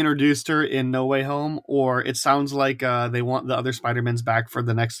could have introduced her in No Way Home, or it sounds like they want the other Spider-Mans back for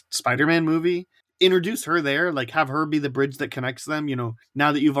the next Spider-Man movie. Introduce her there, like have her be the bridge that connects them. You know,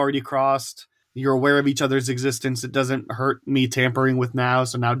 now that you've already crossed. You're aware of each other's existence. It doesn't hurt me tampering with now.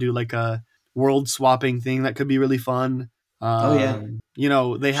 So now do like a world swapping thing that could be really fun. You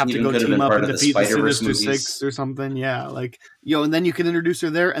know, they have to go team up and defeat the Sinister Six or something. Yeah. Like, you know, and then you can introduce her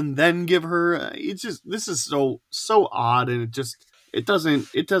there and then give her, this is so odd. And it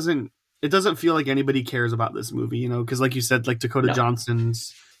doesn't feel like anybody cares about this movie, you know? Cause like you said, like Dakota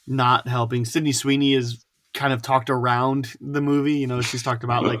Johnson's not helping. Sydney Sweeney is kind of talked around the movie, you know. She's talked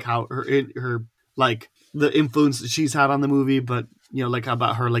about like how her like the influence that she's had on the movie, but you know, like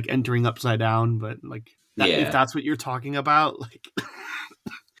about her like entering Upside Down, but like if that's what you're talking about, like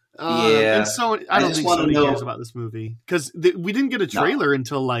and so I don't think somebody cares about this movie because we didn't get a trailer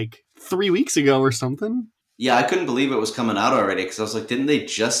until like 3 weeks ago or something. I couldn't believe it was coming out already, because I was like, didn't they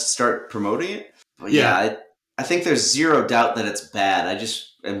just start promoting it? But I I think there's zero doubt that it's bad. I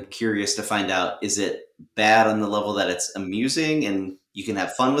just am curious to find out, is it bad on the level that it's amusing and you can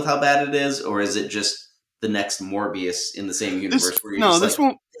have fun with how bad it is, or is it just the next Morbius in the same universe? This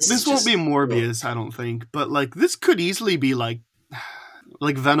won't be Morbius, I don't think. But like this could easily be like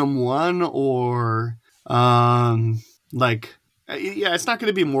Venom 1 or it's not going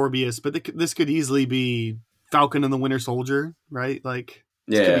to be Morbius, but this could easily be Falcon and the Winter Soldier, right? Like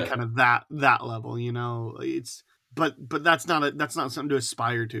it's going to be kind of that level, you know. But that's not something to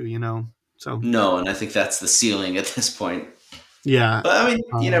aspire to, you know. So no, and I think that's the ceiling at this point. Yeah, but I mean,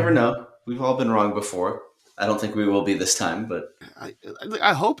 you never know. We've all been wrong before. I don't think we will be this time, but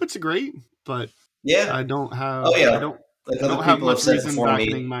I hope it's great. But yeah, I don't have. Oh yeah, I don't other have people much have said reason before me.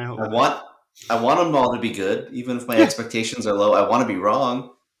 backing my hope. I want them all to be good, even if my expectations are low. I want to be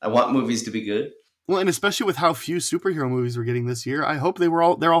wrong. I want movies to be good. Well, and especially with how few superhero movies we're getting this year, I hope they're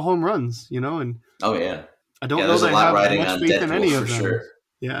all home runs, you know. And oh yeah, I don't know that I have much faith Deadpool in any of them. Sure.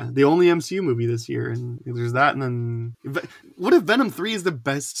 Yeah, the only MCU movie this year, and there's that, and then what if Venom 3 is the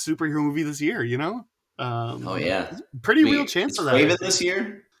best superhero movie this year? You know? Oh yeah, pretty real chance of that. Kraven this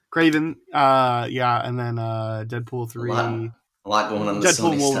year. Kraven, and then Deadpool 3. A lot going on.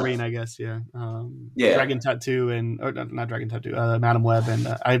 Deadpool and Wolverine, stuff. I guess. Yeah. Dragon Tattoo or not Dragon Tattoo. Madam Web, and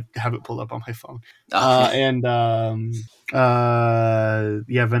I have it pulled up on my phone.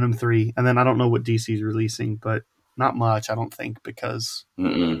 Venom 3, and then I don't know what DC's releasing, but not much, I don't think, because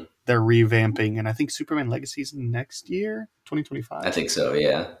they're revamping, and I think Superman Legacy's next year, 2025. I think so.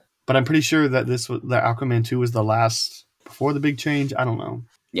 Yeah. But I'm pretty sure that that Aquaman 2 was the last before the big change. I don't know.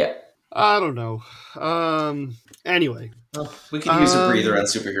 Yeah. I don't know. Anyway. Well, we could use a breather on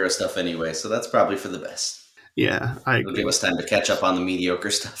superhero stuff anyway, so that's probably for the best. Yeah, I agree. It'll give us time to catch up on the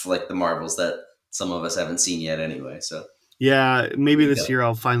mediocre stuff like the Marvels that some of us haven't seen yet anyway. So yeah, maybe this year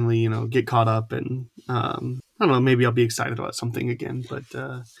I'll finally, get caught up and I don't know, maybe I'll be excited about something again. But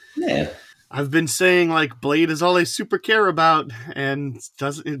I've been saying like Blade is all I super care about, and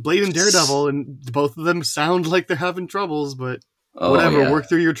Blade and Daredevil, and both of them sound like they're having troubles, but whatever, work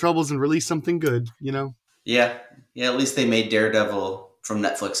through your troubles and release something good, you know? Yeah. Yeah, at least they made Daredevil from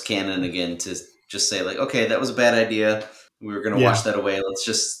Netflix canon again to just say like, okay, that was a bad idea. We were going to wash that away. Let's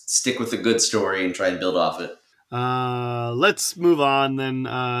just stick with a good story and try and build off it. Let's move on then.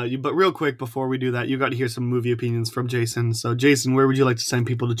 But real quick before we do that, you got to hear some movie opinions from Jason. So Jason, where would you like to send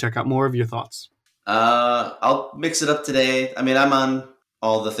people to check out more of your thoughts? I'll mix it up today. I mean, I'm on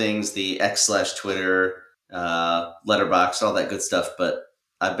all the things, the X/Twitter, Letterboxd, all that good stuff, but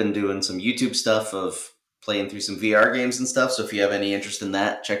I've been doing some YouTube stuff of playing through some VR games and stuff. So if you have any interest in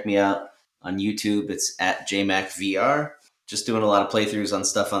that, check me out on YouTube. It's at JMacVR. Just doing a lot of playthroughs on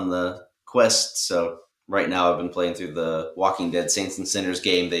stuff on the Quest. So right now I've been playing through the Walking Dead Saints and Sinners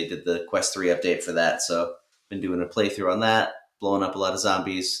game. They did the Quest 3 update for that. So I've been doing a playthrough on that, blowing up a lot of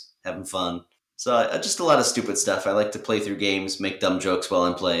zombies, having fun. So just a lot of stupid stuff. I like to play through games, make dumb jokes while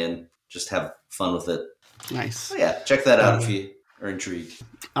I'm playing, just have fun with it. Nice. So yeah, check that out if you are intrigued.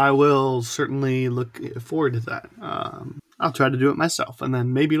 I will certainly look forward to that. I'll try to do it myself, and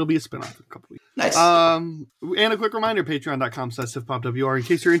then maybe it'll be a spinoff in a couple weeks. Nice. And a quick reminder, patreon.com/SifPopWR in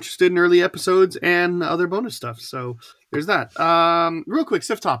case you're interested in early episodes and other bonus stuff. So there's that. Real quick,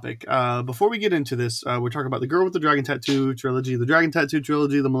 Sif topic. Before we get into this, we're talking about The Girl with the Dragon Tattoo trilogy, the Dragon Tattoo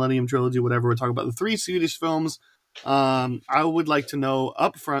trilogy, the Millennium trilogy, whatever. We're talking about the 3 Swedish films. I would like to know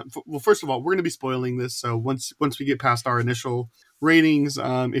up front. Well, first of all, we're going to be spoiling this. So once we get past our initial ratings,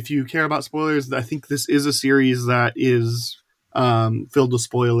 if you care about spoilers, I think this is a series that is filled with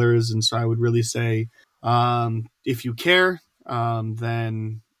spoilers, and so I would really say if you care,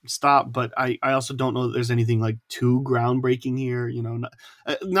 then stop. But I also don't know that there's anything like too groundbreaking here,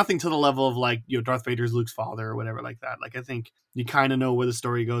 nothing to the level of like Darth Vader's Luke's father or whatever like that. Like I think you kind of know where the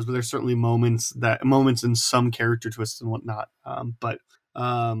story goes, but there's certainly moments and some character twists and whatnot. But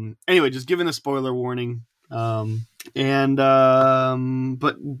anyway, just giving a spoiler warning. But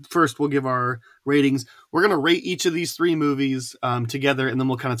first we'll give our ratings. We're going to rate each of these 3 movies together, and then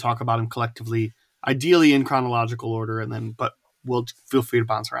we'll kind of talk about them collectively, ideally in chronological order, but we'll feel free to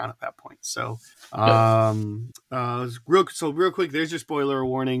bounce around at that point. So, real quick, there's your spoiler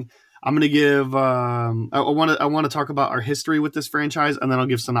warning. I'm going to give, I want to talk about our history with this franchise, and then I'll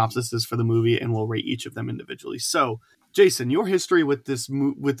give synopsises for the movie, and we'll rate each of them individually. So Jason, your history with this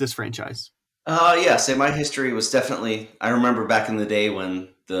franchise. So my history was definitely, I remember back in the day when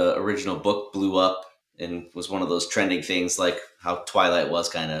the original book blew up and was one of those trending things, like how Twilight was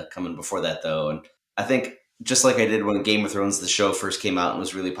kind of coming before that though. And I think just like I did when Game of Thrones, the show first came out and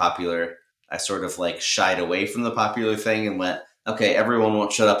was really popular, I sort of like shied away from the popular thing and went, okay, everyone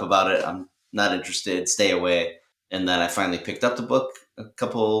won't shut up about it. I'm not interested, stay away. And then I finally picked up the book a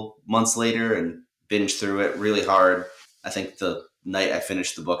couple months later and binged through it really hard. I think the night I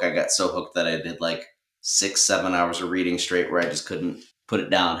finished the book, I got so hooked that I did like 6-7 hours of reading straight where I just couldn't put it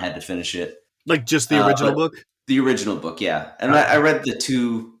down, had to finish it. Like just the original book? The original book, yeah. And I read the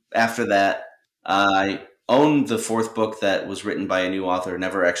two after that. I own the fourth book that was written by a new author,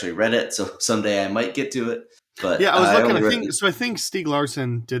 never actually read it, so someday I might get to it. But yeah, I was looking. I think Stieg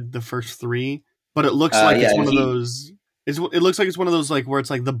Larsson did the first 3, but it looks like it's one of those. It looks like it's one of those like where it's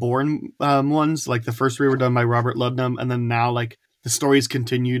like the Bourne ones. Like the first 3 were done by Robert Ludlum, and then now like the story's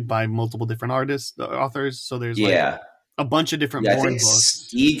continued by multiple different authors. So there's like a bunch of different Bourne books.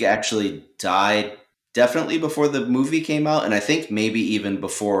 Stieg actually died definitely before the movie came out, and I think maybe even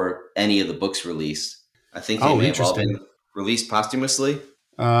before any of the books released. I think they may have all been released posthumously.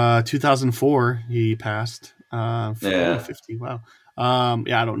 2004, he passed. 50. Wow.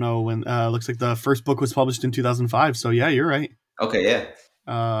 I don't know when. Looks like the first book was published in 2005. So yeah, you're right. Okay,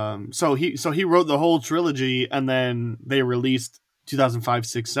 yeah. So he wrote the whole trilogy, and then they released 2005,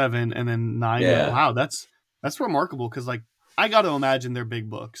 6, 7, and then 9. Yeah. Wow, that's remarkable because like I got to imagine they're big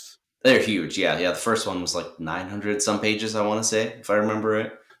books. They're huge. Yeah. The first one was like 900 some pages, I want to say, if I remember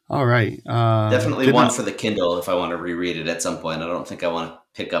it. All right. Definitely one for the Kindle if I want to reread it at some point. I don't think I want to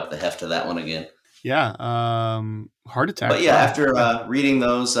pick up the heft of that one again. Yeah. Heart Attack. But yeah, after reading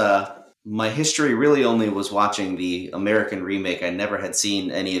those, my history really only was watching the American remake. I never had seen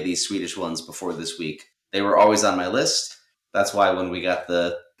any of these Swedish ones before this week. They were always on my list. That's why when we got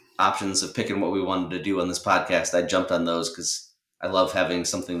the options of picking what we wanted to do on this podcast, I jumped on those because I love having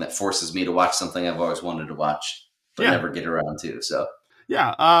something that forces me to watch something I've always wanted to watch, but never get around to. So.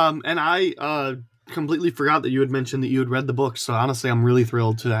 Yeah, and I completely forgot that you had mentioned that you had read the book. So honestly, I'm really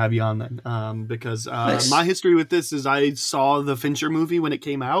thrilled to have you on then, because nice. My history with this is I saw the Fincher movie when it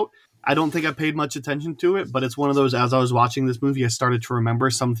came out. I don't think I paid much attention to it, but it's one of those, as I was watching this movie, I started to remember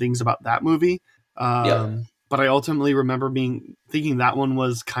some things about that movie. But I ultimately remember thinking that one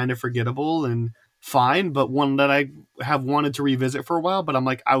was kind of forgettable and fine, but one that I have wanted to revisit for a while. But I'm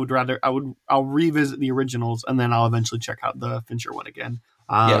like, I'll revisit the originals and then I'll eventually check out the Fincher one again.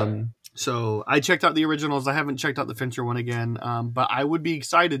 So I checked out the originals. I haven't checked out the Fincher one again, but I would be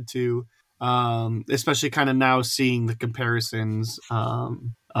excited to, especially kind of now seeing the comparisons,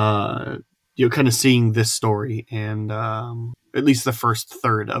 kind of seeing this story and at least the first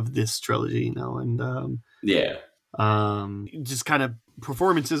third of this trilogy, and just kind of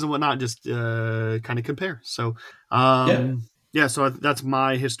performances and whatnot, just kind of compare. So so that's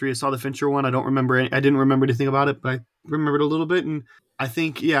my history. I saw the Fincher one. I didn't remember anything about it, but I remembered a little bit. And I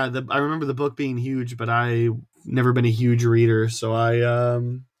think I remember the book being huge, but I've never been a huge reader, so I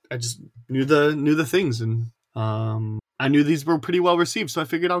just knew the things, and I knew these were pretty well received, so I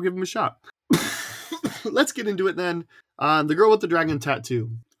figured I'll give them a shot. Let's get into it then. The Girl with the Dragon Tattoo.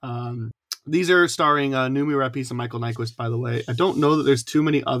 These are starring Noomi Rapace and Michael Nyqvist, by the way. I don't know that there's too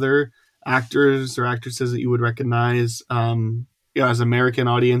many other actors or actresses that you would recognize as American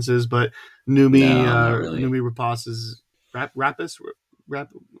audiences, but Noomi Rapace is Rapace.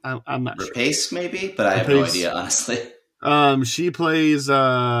 I'm not sure. Rapace, maybe, but I have no idea, honestly. She plays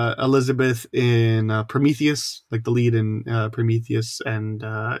Elizabeth in Prometheus, like the lead in Prometheus, and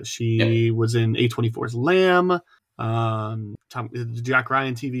she was in A24's Lamb, the Jack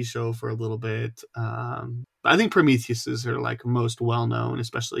Ryan TV show for a little bit. I think Prometheus is her like most well known,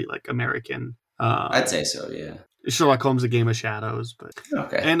 especially like American. I'd say so, yeah. Sherlock Holmes: A Game of Shadows, but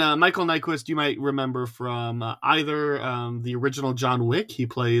okay. And Michael Nyqvist, you might remember from either the original John Wick. He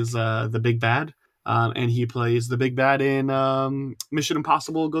plays the big bad. And he plays the big bad in Mission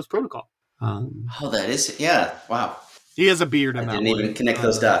Impossible: Ghost Protocol. That is, yeah, wow. He has a beard in that one. I didn't even connect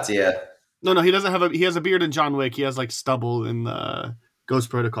those dots, yeah. No, he doesn't have he has a beard in John Wick. He has like stubble in the Ghost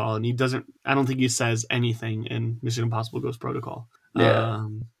Protocol, and I don't think he says anything in Mission Impossible: Ghost Protocol. Yeah.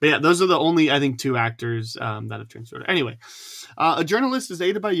 But yeah, those are the only, I think, 2 actors that have transferred. Anyway, a journalist is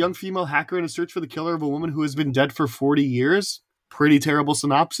aided by a young female hacker in a search for the killer of a woman who has been dead for 40 years. Pretty terrible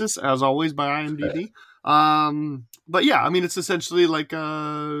synopsis, as always, by IMDb. But yeah, I mean, it's essentially like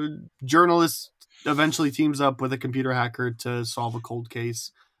a journalist eventually teams up with a computer hacker to solve a cold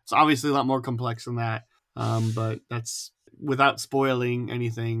case. It's obviously a lot more complex than that, but that's without spoiling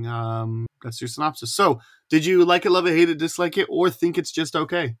anything. That's your synopsis. So, did you like it, love it, hate it, dislike it, or think it's just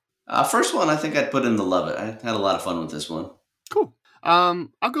okay? First one, I think I'd put in the love it. I had a lot of fun with this one. Cool. I'll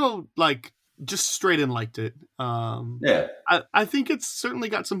go like just straight in liked it. I think it's certainly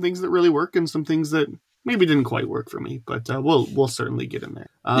got some things that really work and some things that maybe didn't quite work for me, but we'll certainly get in there.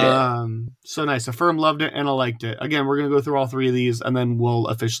 So nice. Affirm loved it and I liked it. Again, we're gonna go through all three of these and then we'll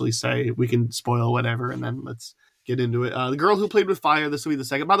officially say we can spoil whatever and then let's get into it. The Girl Who Played with Fire. This will be the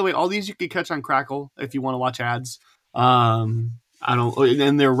second. By the way, all these you can catch on Crackle if you want to watch ads.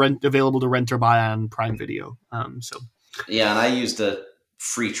 And they're available to rent or buy on Prime Video. Yeah, and I used a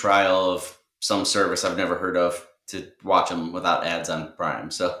free trial of some service I've never heard of to watch them without ads on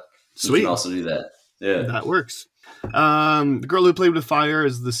Prime. So sweet. You can also do that. Yeah, that works. The Girl Who Played with Fire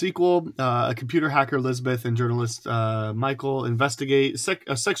is the sequel. A computer hacker, Lisbeth, and journalist Michael investigate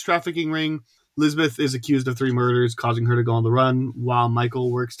a sex trafficking ring. Lisbeth is accused of 3 murders, causing her to go on the run, while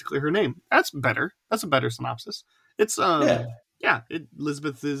Michael works to clear her name. That's better. That's a better synopsis. It's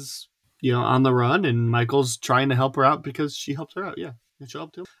Lisbeth is on the run, and Michael's trying to help her out because she helped her out. Yeah, she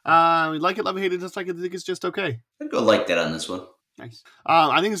helped him. Like it, love it, hate it, just like it. I think it's just okay. I'd go like that on this one. Nice.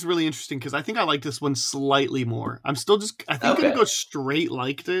 I think it's really interesting because I think I like this one slightly more. I'm still I think I'm gonna go straight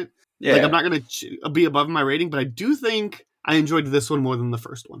liked it. Yeah. Like I'm not gonna be above my rating, but I do think I enjoyed this one more than the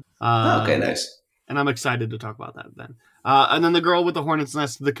first one. Okay, nice. And I'm excited to talk about that then. And then The Girl with the Hornet's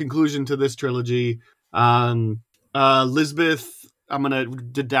Nest, the conclusion to this trilogy. Lisbeth, I'm going to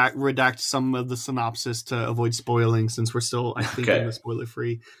redact some of the synopsis to avoid spoiling since we're still, I think, in the spoiler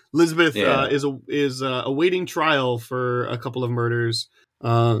free. Lisbeth is awaiting trial for a couple of murders,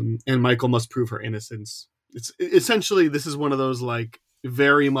 and Michael must prove her innocence. It's essentially, this is one of those like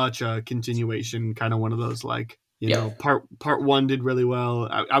very much a continuation, kind of one of those like, part one did really well.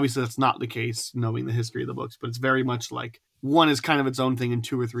 Obviously, that's not the case knowing the history of the books, but it's very much like one is kind of its own thing and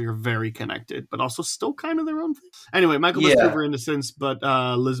 2 or 3 are very connected, but also still kind of their own thing. Anyway, Michael must prove her innocence, but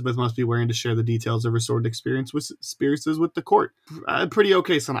Elizabeth must be willing to share the details of her sordid experiences with the court. Pretty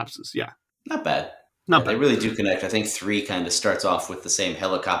okay synopsis, yeah. Not bad. Not bad. They really do connect. I think 3 kind of starts off with the same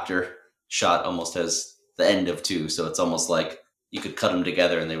helicopter shot almost as the end of 2, so it's almost like you could cut them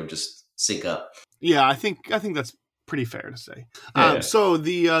together and they would just sync up. Yeah, I think that's pretty fair to say. So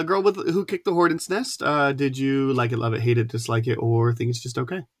the Girl Who Kicked the Hornet's Nest, did you like it, love it, hate it, dislike it, or think it's just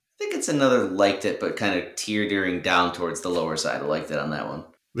okay? I think it's another liked it, but kind of teetering down towards the lower side. I liked it on that one.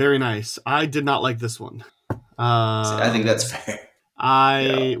 Very nice. I did not like this one. I think that's fair.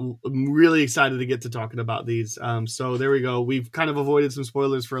 I'm really excited to get to talking about these. So there we go. We've kind of avoided some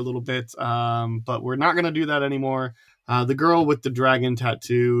spoilers for a little bit, but we're not going to do that anymore. The Girl with the Dragon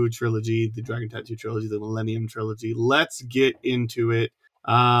Tattoo trilogy, the Millennium trilogy. Let's get into it.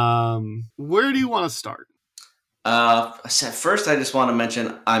 Where do you want to start? First, I just want to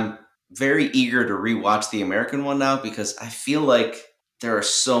mention I'm very eager to rewatch the American one now because I feel like there are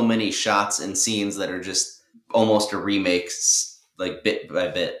so many shots and scenes that are just almost a remake, like bit by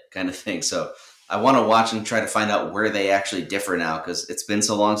bit kind of thing. So I want to watch and try to find out where they actually differ now because it's been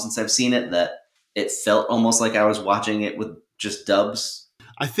so long since I've seen it that it felt almost like I was watching it with just dubs.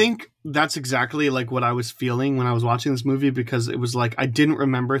 I think that's exactly like what I was feeling when I was watching this movie because it was like I didn't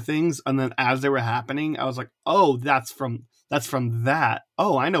remember things, and then as they were happening, I was like, "Oh, that's from that.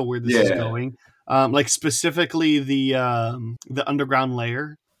 Oh, I know where this is going." Like specifically the underground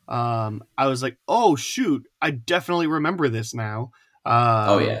layer. I was like, "Oh shoot, I definitely remember this now."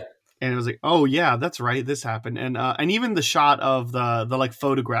 And it was like, oh yeah, that's right, this happened, and even the shot of the like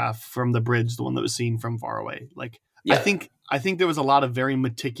photograph from the bridge, the one that was seen from far away. Like, I think there was a lot of very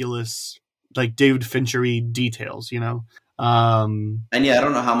meticulous, like David Fincher-y details, And I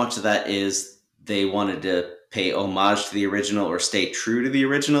don't know how much of that is they wanted to pay homage to the original or stay true to the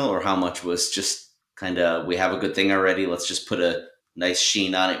original, or how much was just kind of we have a good thing already. Let's just put a nice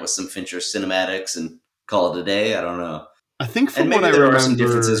sheen on it with some Fincher cinematics and call it a day. I don't know. I think from maybe what I there remember, are some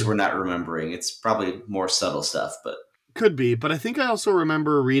differences we're not remembering. It's probably more subtle stuff, but could be. But I think I also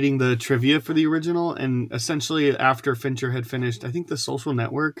remember reading the trivia for the original, and essentially after Fincher had finished, I think The Social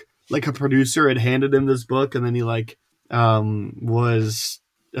Network, like a producer had handed him this book, and then he was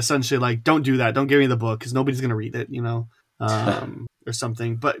essentially like, "Don't do that. Don't give me the book because nobody's gonna read it," or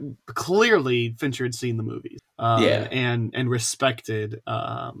something. But clearly Fincher had seen the movies, and respected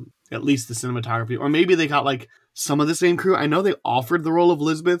at least the cinematography, or maybe they got like some of the same crew. I know they offered the role of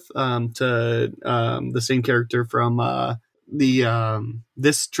Lisbeth to the same character from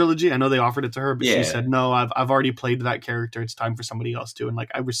this trilogy. I know they offered it to her, but she said, "No, I've already played that character. It's time for somebody else to." And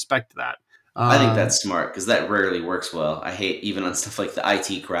like, I respect that. I think that's smart because that rarely works well. I hate even on stuff like the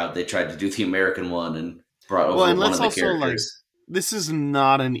IT Crowd. They tried to do the American one and brought over one of the characters. This is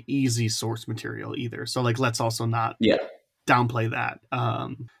not an easy source material either. So like, let's also not downplay that.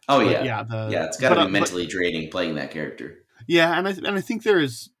 It's got to be mentally draining playing that character. Yeah, and I think there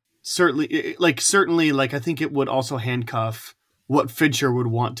is certainly I think it would also handcuff what Fincher would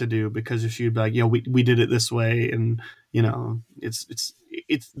want to do, because if she'd be like, we did it this way, and it's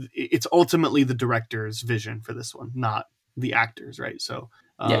ultimately the director's vision for this one, not the actors, right? So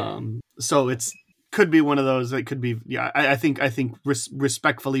so it's could be one of those that could be I think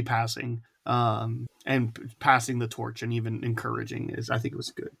respectfully passing and passing the torch and even encouraging I think it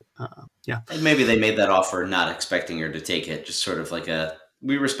was good. And maybe they made that offer not expecting her to take it, just sort of like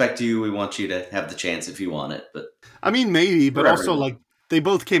we respect you, we want you to have the chance if you want it. But I mean, maybe, but also like they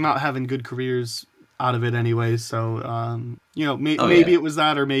both came out having good careers out of it anyway, so maybe it was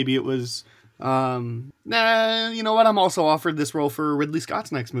that, or maybe it was you know what, I'm also offered this role for Ridley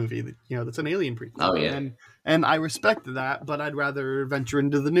Scott's next movie, that's an Alien prequel. And I respect that, but I'd rather venture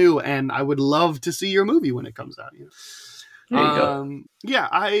into the new, and I would love to see your movie when it comes out. There you go. Yeah,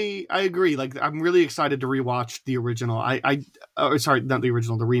 I agree. Like, I'm really excited to rewatch the original. Sorry, not the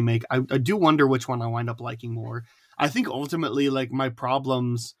original, the remake. I do wonder which one I wind up liking more. I think ultimately, like, my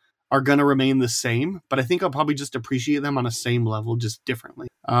problems are going to remain the same, but I think I'll probably just appreciate them on a same level, just differently.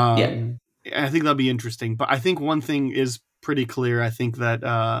 I think that'll be interesting. But I think one thing is pretty clear. I think that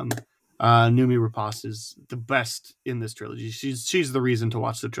Noomi Rapace is the best in this trilogy. She's the reason to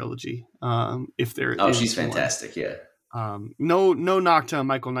watch the trilogy. If there, she's fantastic. Yeah. No knock to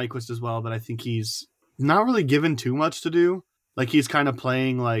Michael Nyqvist as well, but I think he's not really given too much to do. Like, he's kind of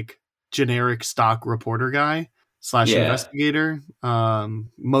playing like generic stock reporter guy / investigator.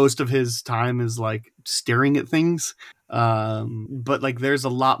 Most of his time is like staring at things. But like, there's a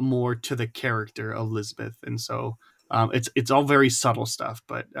lot more to the character of Lisbeth, and so it's all very subtle stuff.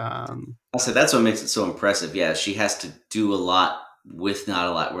 But so that's what makes it so impressive. Yeah, she has to do a lot with not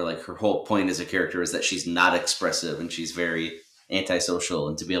a lot, where like her whole point as a character is that she's not expressive and she's very antisocial,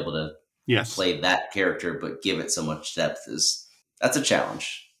 and to be able to play that character but give it so much depth that's a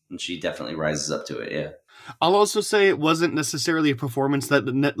challenge, and she definitely rises up to it. Yeah. I'll also say it wasn't necessarily a performance that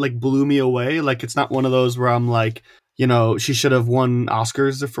like blew me away. Like, it's not one of those where I'm like, she should have won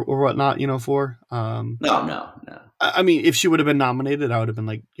Oscars or whatnot, for. No. I mean, if she would have been nominated, I would have been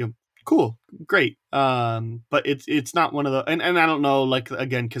like, cool, great. But it's not one of the, and I don't know, like,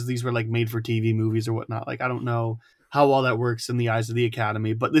 again, because these were like made for TV movies or whatnot. Like, I don't know how well that works in the eyes of the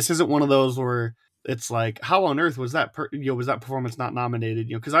Academy, but this isn't one of those where it's like, how on earth was that was that performance not nominated?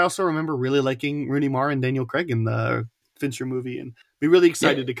 Because I also remember really liking Rooney Mara and Daniel Craig in the Fincher movie, and be really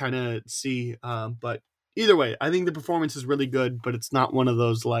excited to kind of see. But either way, I think the performance is really good, but it's not one of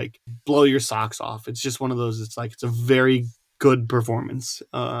those like blow your socks off. It's just one of those. It's like, it's a very good performance,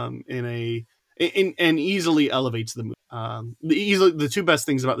 and easily elevates the movie. The two best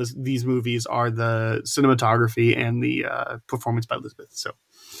things about these movies are the cinematography and the performance by Lisbeth. So.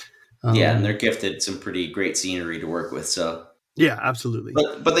 And they're gifted some pretty great scenery to work with. So yeah, absolutely.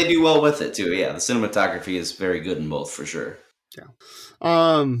 But they do well with it too. Yeah, the cinematography is very good in both, for sure. Yeah.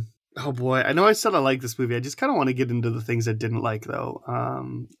 Oh boy, I know I said I like this movie. I just kind of want to get into the things I didn't like, though.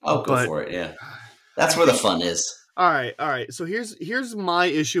 Go for it. Yeah, that's where the fun is. All right. So here's my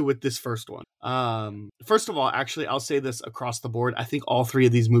issue with this first one. First of all, actually, I'll say this across the board. I think all three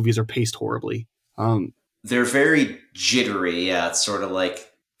of these movies are paced horribly. They're very jittery. Yeah, it's sort of like,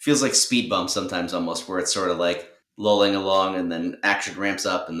 feels like speed bumps sometimes, almost, where it's sort of like lulling along and then action ramps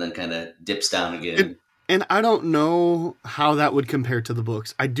up and then kind of dips down again. And I don't know how that would compare to the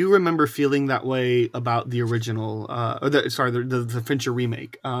books. I do remember feeling that way about the original, the Fincher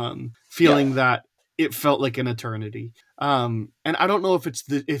remake, feeling that it felt like an eternity. And I don't know if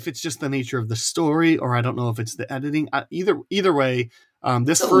it's just the nature of the story, or I don't know if it's the editing. Either way,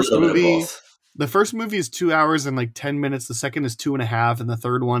 this first movie. The first movie is 2 hours and like 10 minutes. The second is 2.5. And the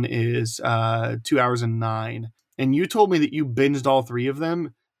third one is 2 hours and 9. And you told me that you binged all three of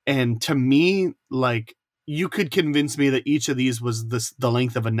them. And to me, like, you could convince me that each of these was the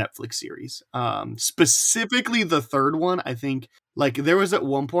length of a Netflix series. Specifically the third one, I think, like, there was at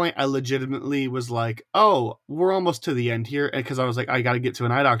one point I legitimately was like, oh, we're almost to the end here. Because I was like, I got to get to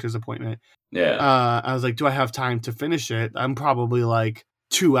an eye doctor's appointment. Yeah. I was like, do I have time to finish it? I'm probably like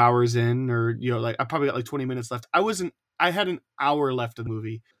 2 hours in, or like I probably got like 20 minutes left. I had an hour left of the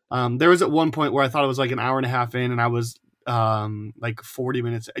movie. There was at one point where I thought it was like an hour and a half in, and I was like 40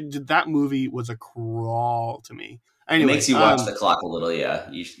 minutes. That movie was a crawl to me. Anyway, it makes you watch the clock a little. Yeah,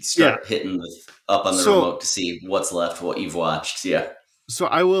 you start hitting up on the remote to see what's left, what you've watched. Yeah. So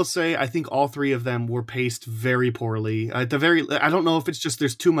I will say, I think all three of them were paced very poorly. I don't know if it's just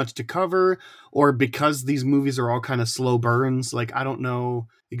there's too much to cover, or because these movies are all kind of slow burns. Like, I don't know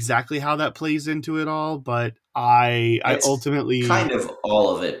exactly how that plays into it all, but I ultimately kind of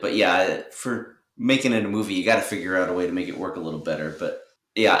all of it. But yeah, for making it a movie, you got to figure out a way to make it work a little better. But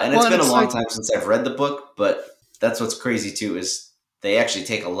yeah, and it's been a long time since I've read the book, but that's what's crazy too, is they actually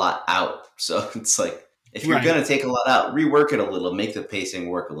take a lot out. So it's like, if you're going to take a lot out, rework it a little, make the pacing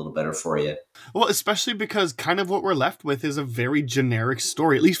work a little better for you. Well, especially because kind of what we're left with is a very generic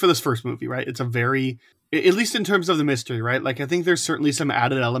story, at least for this first movie, right? It's a very, at least in terms of the mystery, right? Like, I think there's certainly some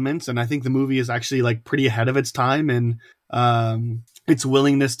added elements, and I think the movie is actually like pretty ahead of its time in its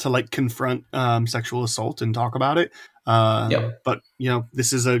willingness to like confront sexual assault and talk about it. But,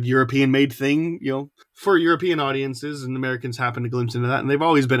 this is a European-made thing, for European audiences, and Americans happen to glimpse into that, and they've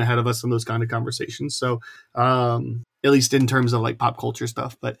always been ahead of us in those kind of conversations. So, at least in terms of like pop culture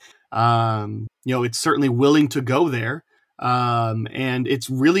stuff, but it's certainly willing to go there, and it's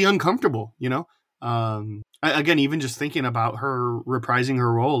really uncomfortable. Again, even just thinking about her reprising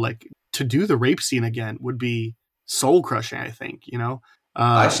her role, like to do the rape scene again would be soul crushing. I think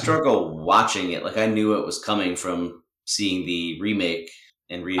I struggle watching it. Like I knew it was coming from seeing the remake.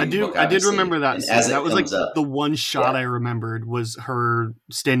 And reading the book, I did remember that. That was like the one shot I remembered was her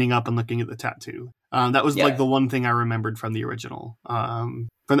standing up and looking at the tattoo. That was like the one thing I remembered from the original. Not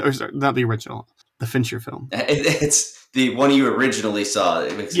the original, the Fincher film. It's the one you originally saw.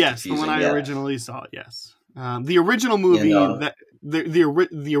 It makes yes, the one I originally saw. Yes, the original movie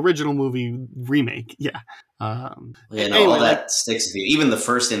the original movie remake. Yeah. All that sticks with you. Even the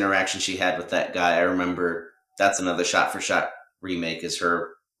first interaction she had with that guy, I remember. That's another shot for shot remake, is her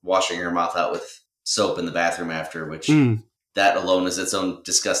washing her mouth out with soap in the bathroom after, which that alone is its own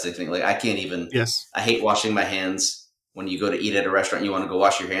disgusting thing. Like I can't even, I hate washing my hands. When you go to eat at a restaurant, you want to go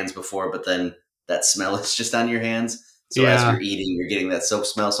wash your hands before, but then that smell is just on your hands. So as you're eating, you're getting that soap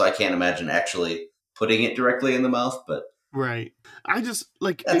smell. So I can't imagine actually putting it directly in the mouth, but right. I just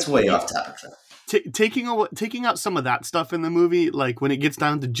like, that's way off topic. Taking out some of that stuff in the movie, like when it gets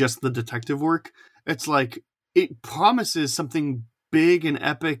down to just the detective work, it's like, it promises something big and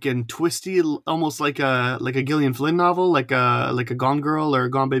epic and twisty, almost like a Gillian Flynn novel, like a Gone Girl or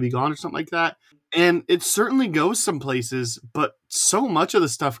Gone Baby Gone or something like that. And it certainly goes some places, but so much of the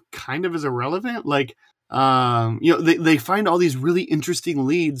stuff kind of is irrelevant. Like, they find all these really interesting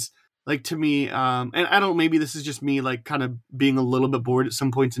leads. Like to me, and I don't. Maybe this is just me, like kind of being a little bit bored at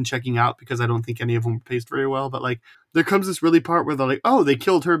some points and checking out because I don't think any of them were paced very well. But like, there comes this really part where they're like, "Oh, they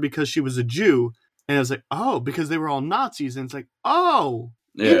killed her because she was a Jew." And I was like, oh, because they were all Nazis. And it's like, oh,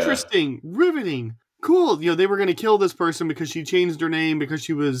 interesting, riveting, cool. They were going to kill this person because she changed her name because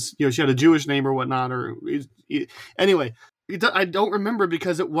she was, she had a Jewish name or whatnot. Anyway, I don't remember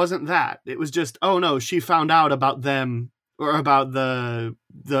because it wasn't that. It was just, oh no, she found out about them or about the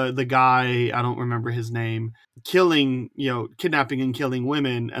guy, I don't remember his name, killing, kidnapping and killing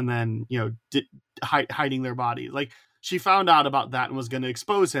women and then, hiding their body. Like, she found out about that and was going to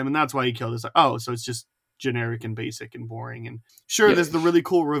expose him, and that's why he killed us. Like, oh, so it's just generic and basic and boring. And sure, there's the really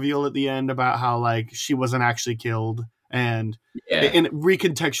cool reveal at the end about how like she wasn't actually killed, and it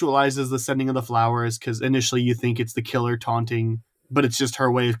recontextualizes the sending of the flowers because initially you think it's the killer taunting, but it's just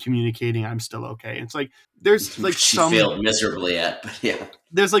her way of communicating I'm still okay. It's like there's like she failed miserably at,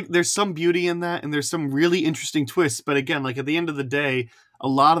 but there's some beauty in that, and there's some really interesting twists. But again, like at the end of the day, a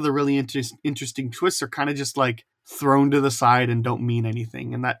lot of the really interesting twists are kind of just like thrown to the side and don't mean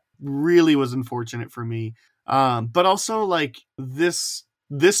anything, and that really was unfortunate for me. But also like this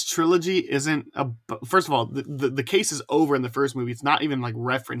trilogy isn't first of all, the case is over in the first movie. It's not even like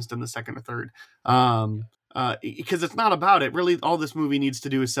referenced in the second or third, because it's not about it. Really, all this movie needs to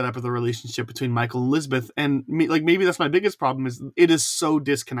do is set up the relationship between Michael and Elizabeth, and maybe that's my biggest problem, is it is so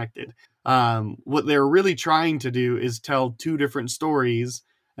disconnected. What they're really trying to do is tell two different stories.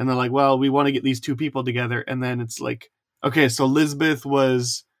 And they're like, well, we want to get these two people together. And then it's like, okay, so Elizabeth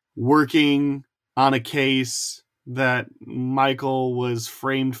was working on a case that Michael was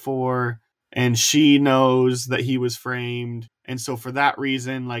framed for, and she knows that he was framed. And so for that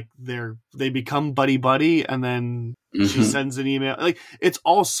reason, like they become buddy, and then she sends an email. Like, it's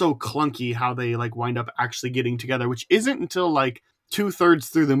all so clunky how they like wind up actually getting together, which isn't until like 2/3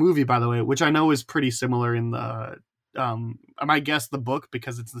 through the movie, by the way, which I know is pretty similar in the I might guess the book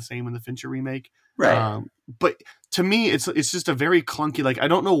because it's the same in the Fincher remake. Right. But to me, it's just a very clunky, like, I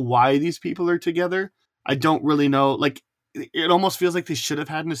don't know why these people are together. I don't really know. Like, it almost feels like they should have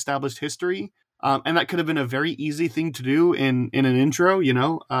had an established history. And that could have been a very easy thing to do in an intro,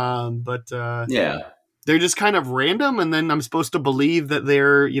 but they're just kind of random. And then I'm supposed to believe that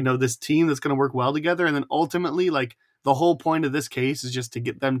they're, this team that's going to work well together. And then ultimately, like, the whole point of this case is just to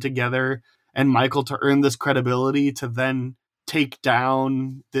get them together and Michael to earn this credibility to then take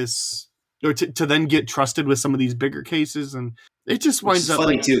down this, or to then get trusted with some of these bigger cases. And it just winds up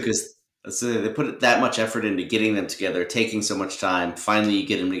funny too, because they put that much effort into getting them together, taking so much time. Finally, you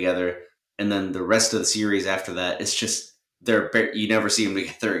get them together, and then the rest of the series after that, it's just you never see them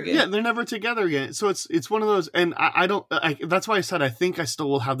together again. Yeah, they're never together again. So it's one of those, and I don't. That's why I said I think I still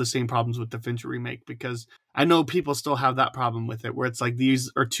will have the same problems with the Fincher remake, because I know people still have that problem with it, where it's like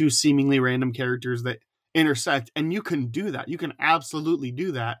these are two seemingly random characters that intersect, and you can do that. You can absolutely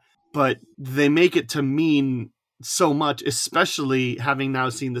do that, but they make it to mean so much, especially having now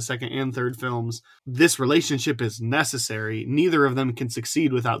seen the second and third films. This relationship is necessary. Neither of them can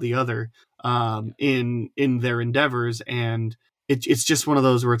succeed without the other in their endeavors, and it's just one of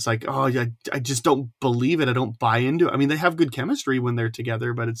those where it's like, oh, I just don't believe it. I don't buy into it. I mean, they have good chemistry when they're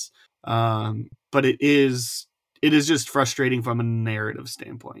together, but it is just frustrating from a narrative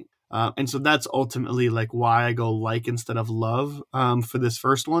standpoint. And so that's ultimately like why I go like instead of love for this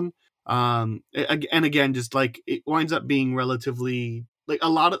first one. And again, just like it winds up being relatively like a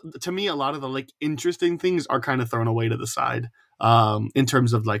lot of the like interesting things are kind of thrown away to the side in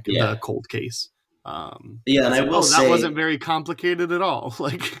terms of like the cold case. And I will say that wasn't very complicated at all.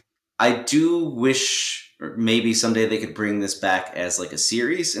 Like, I do wish maybe someday they could bring this back as like a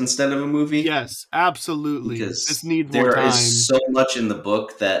series instead of a movie. Yes, absolutely. Because this needs more time. There is so much in the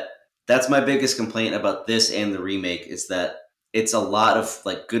book that's my biggest complaint about this and the remake, is that it's a lot of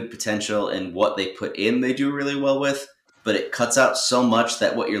like good potential, and what they put in they do really well with, but it cuts out so much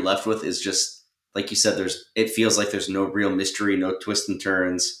that what you're left with is just, like you said, it feels like there's no real mystery, no twists and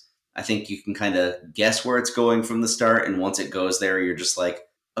turns. I think you can kind of guess where it's going from the start, and once it goes there, you're just like,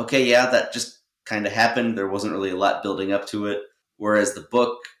 okay, yeah, that just kind of happened. There wasn't really a lot building up to it. Whereas the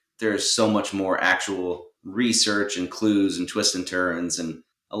book, there's so much more actual research and clues and twists and turns and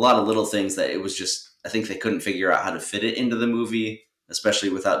a lot of little things that it was just, I think they couldn't figure out how to fit it into the movie, especially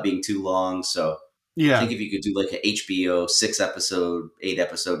without being too long. So I think if you could do like an HBO 6-episode,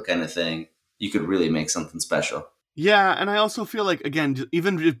 8-episode kind of thing, you could really make something special. Yeah, and I also feel like, again,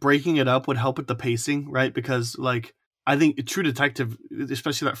 even just breaking it up would help with the pacing, right? Because like I think True Detective,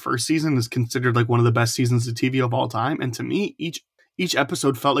 especially that first season, is considered like one of the best seasons of TV of all time. And to me, each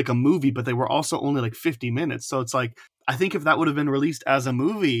episode felt like a movie, but they were also only like 50 minutes. So it's like, I think if that would have been released as a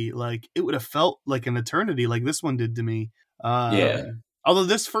movie, like it would have felt like an eternity, like this one did to me. Although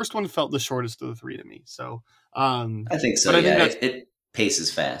this first one felt the shortest of the three to me. So I think so. But I think it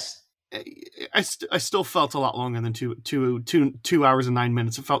paces fast. I still felt a lot longer than 2 hours and 9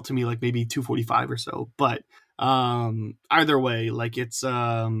 minutes. It felt to me like maybe 2:45 or so. But either way, like it's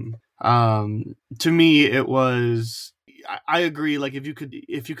to me it was. I agree. Like if you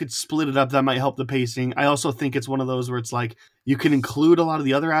could split it up, that might help the pacing. I also think it's one of those where it's like you can include a lot of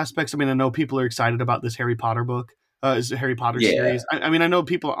the other aspects. I mean, I know people are excited about this Harry Potter book, Harry Potter series. I mean, I know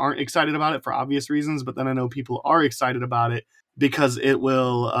people aren't excited about it for obvious reasons, but then I know people are excited about it because it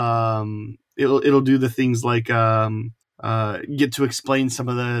will it'll do the things like get to explain some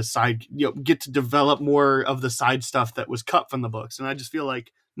of the side, get to develop more of the side stuff that was cut from the books. And I just feel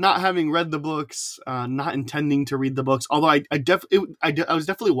like, not having read the books, not intending to read the books, although I was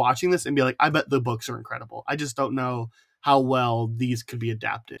definitely watching this and be like, I bet the books are incredible. I just don't know how well these could be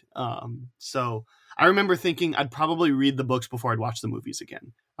adapted. So I remember thinking I'd probably read the books before I'd watch the movies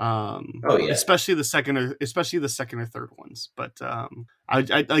again. Especially the second or third ones. But I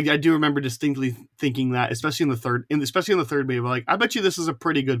do remember distinctly thinking that, especially in the third, maybe like, I bet you this is a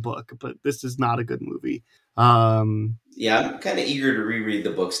pretty good book, but this is not a good movie. I'm kind of eager to reread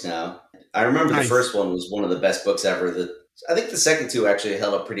the books now. I remember the first one was one of the best books ever. I think the second two actually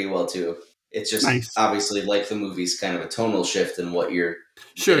held up pretty well too. It's just obviously, like the movies, kind of a tonal shift in what you're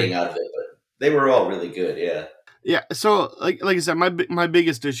getting out of it, but they were all really good. Yeah. So like I said, my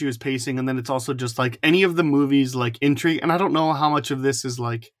biggest issue is pacing, and then it's also just like any of the movies like intrigue, and I don't know how much of this is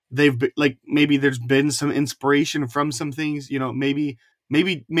like they've been, like maybe there's been some inspiration from some things, maybe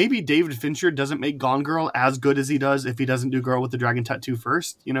David Fincher doesn't make Gone Girl as good as he does if he doesn't do Girl with the Dragon Tattoo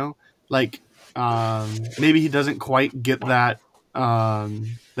first, like maybe he doesn't quite get that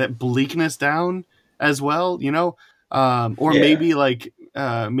that bleakness down as well, maybe like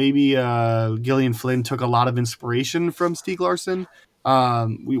maybe Gillian Flynn took a lot of inspiration from Stieg Larsson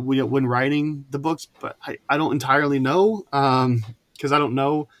when writing the books, but I don't entirely know because I don't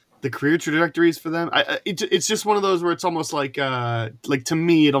know the career trajectories for them. It's just one of those where it's almost like to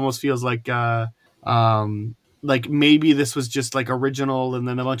me it almost feels like maybe this was just like original, and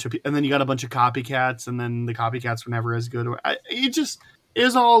then you got a bunch of copycats, and then the copycats were never as good. It just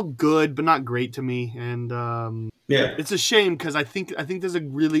is all good but not great to me, and it's a shame because I think there's a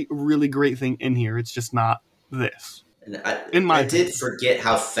really, really great thing in here. It's just not this. And I did forget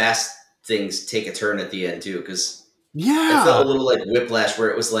how fast things take a turn at the end too, because it felt a little like Whiplash, where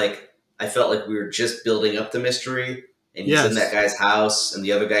it was like I felt like we were just building up the mystery, and he's in that guy's house, and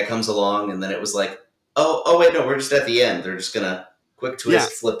the other guy comes along, and then it was like, oh wait, no, we're just at the end. They're just gonna quick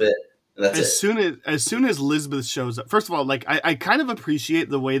twist, flip it, and that's it. As soon as Lisbeth shows up, first of all, like I kind of appreciate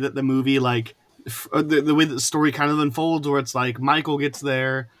the way that the movie, like the way that the story kind of unfolds, where it's like Michael gets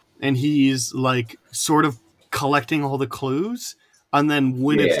there and he's like sort of collecting all the clues. And then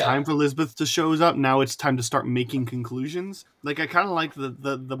when it's time for Lisbeth to show up, now it's time to start making conclusions. Like, I kind of like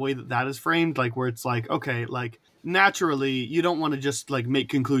the way that is framed, like, where it's like, okay, like, naturally, you don't want to just, like, make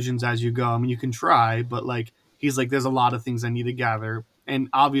conclusions as you go. I mean, you can try, but, like, he's like, there's a lot of things I need to gather. And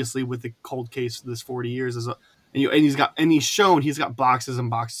obviously, with the cold case of this 40 years, and he's got boxes and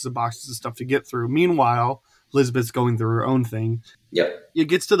boxes and boxes of stuff to get through. Meanwhile, Lisbeth's going through her own thing. Yep. It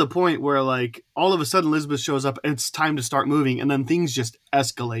gets to the point where, like, all of a sudden Lisbeth shows up and it's time to start moving, and then things just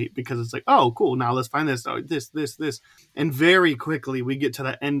escalate because it's like, oh, cool, now let's find this, this. And very quickly we get to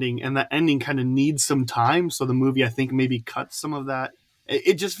that ending, and that ending kind of needs some time. So the movie, I think, maybe cuts some of that.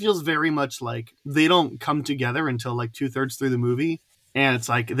 It just feels very much like they don't come together until like 2/3 through the movie. And it's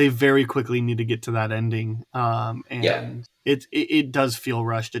like they very quickly need to get to that ending. It does feel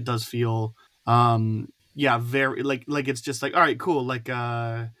rushed. It does feel... very like it's just like, all right, cool, like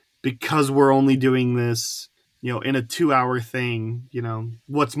because we're only doing this, in a 2-hour thing,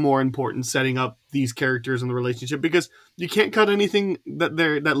 what's more important, setting up these characters and the relationship, because you can't cut anything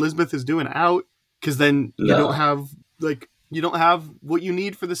that Lisbeth is doing out, because then you don't have what you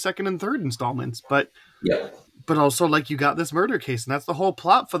need for the second and third installments, but also, like, you got this murder case, and that's the whole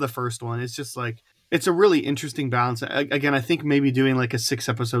plot for the first one. It's just like, it's a really interesting balance. Again, I think maybe doing like a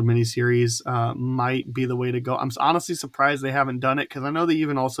 6-episode miniseries might be the way to go. I'm honestly surprised they haven't done it, because I know they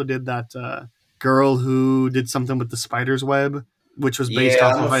even also did that girl who did something with the spider's web, which was based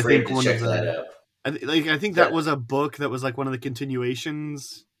off of, I think, one of the... I think that was a book that was like one of the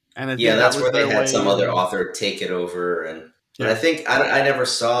continuations. And I think that's where they had some other author take it over. And I think, I never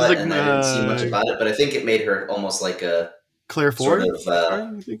saw it, and I didn't see much about it, but I think it made her almost like a... Claire Ford?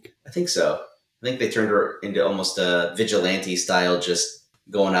 I think so. I think they turned her into almost a vigilante style, just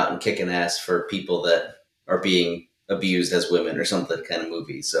going out and kicking ass for people that are being abused as women or something kind of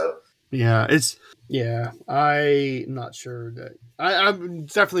movie. So I'm not sure that I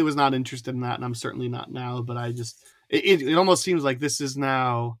definitely was not interested in that, and I'm certainly not now. But I just it almost seems like this is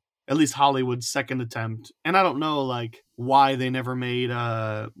now at least Hollywood's second attempt, and I don't know like why they never made.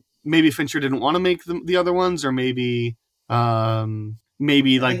 Maybe Fincher didn't want to make the other ones, or maybe.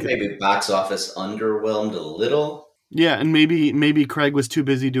 Maybe box office underwhelmed a little. Yeah, and maybe Craig was too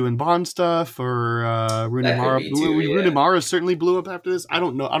busy doing Bond stuff, or Rooney Mara. Rooney Mara certainly blew up after this. I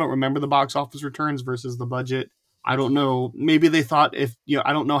don't know. I don't remember the box office returns versus the budget. I don't know. Maybe they thought I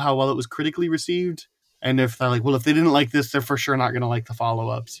don't know how well it was critically received, and if they're like, well, if they didn't like this, they're for sure not going to like the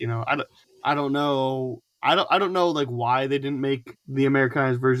follow-ups. I don't know. I don't know like why they didn't make the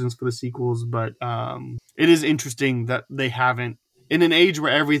Americanized versions for the sequels, but it is interesting that they haven't. In an age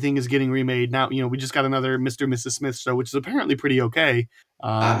where everything is getting remade now, we just got another Mr. and Mrs. Smith show, which is apparently pretty okay.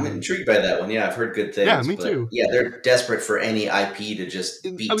 I'm intrigued by that one. Yeah, I've heard good things. Yeah, me too. Yeah, they're desperate for any IP to just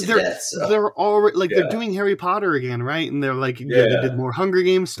beat to death. So. They're already they're doing Harry Potter again, right? And they're like, they did more Hunger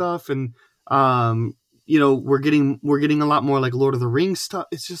Games stuff, and we're getting a lot more like Lord of the Rings stuff.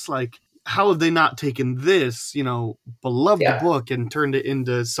 It's just like, how have they not taken this, beloved book and turned it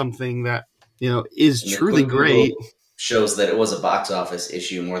into something that is truly great? Shows that it was a box office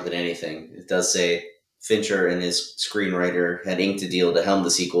issue more than anything. It does say Fincher and his screenwriter had inked a deal to helm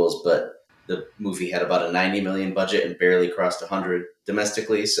the sequels, but the movie had about a $90 million budget and barely crossed 100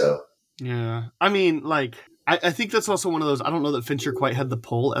 domestically. So yeah, I mean, like I think that's also one of those. I don't know that Fincher quite had the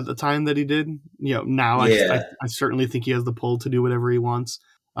pull at the time that he did. Now I certainly think he has the pull to do whatever he wants.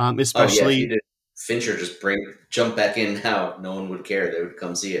 Especially Fincher just jump back in now. No one would care. They would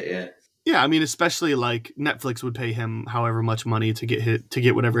come see it. Yeah. Yeah, I mean, especially like Netflix would pay him however much money to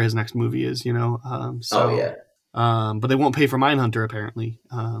get whatever his next movie is, but they won't pay for Mindhunter apparently.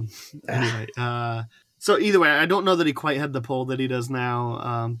 Anyway, so either way, I don't know that he quite had the pull that he does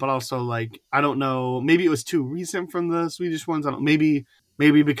now. But also, like, I don't know, maybe it was too recent from the Swedish ones. I don't. Maybe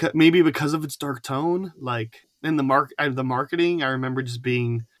because of its dark tone, like in the marketing, I remember just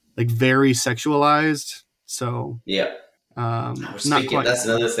being like very sexualized. So yeah. That's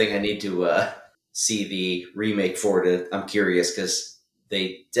another thing I need to see the remake for. I'm curious because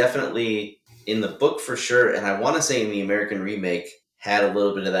they definitely in the book for sure, and I want to say in the American remake had a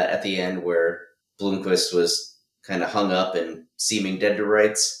little bit of that at the end where Blomkvist was kind of hung up and seeming dead to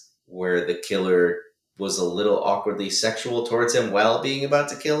rights, where the killer was a little awkwardly sexual towards him while being about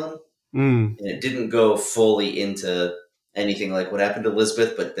to kill him, and it didn't go fully into anything like what happened to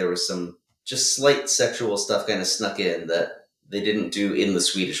Lisbeth, but there was some just slight sexual stuff kind of snuck in that they didn't do in the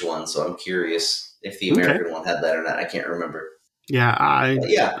Swedish one. So I'm curious if the American one had that or not. I can't remember. Yeah, I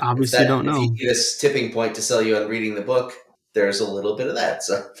obviously don't know. If you get a tipping point to sell you on reading the book, there's a little bit of that.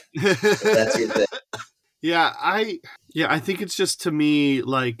 So that's your thing. Yeah, I think it's just, to me,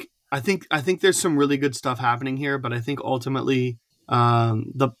 like, I think there's some really good stuff happening here, but I think ultimately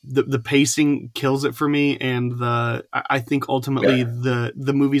the pacing kills it for me, and I think ultimately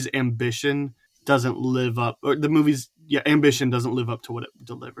the movie's ambition doesn't live up, or the movie's ambition doesn't live up to what it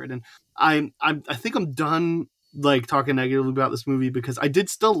delivered. And I think I'm done like talking negatively about this movie, because I did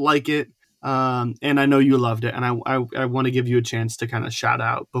still like it, and I know you loved it, and I want to give you a chance to kind of shout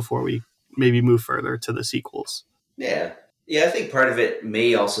out before we maybe move further to the sequels. Yeah, I think part of it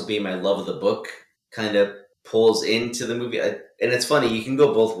may also be my love of the book kind of pulls into the movie. And it's funny, you can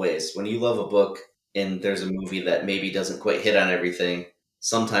go both ways. When you love a book and there's a movie that maybe doesn't quite hit on everything,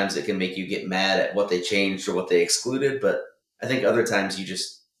 sometimes it can make you get mad at what they changed or what they excluded. But I think other times you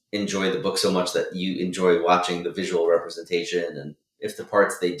just enjoy the book so much that you enjoy watching the visual representation. And if the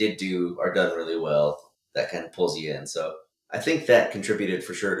parts they did do are done really well, that kind of pulls you in. So I think that contributed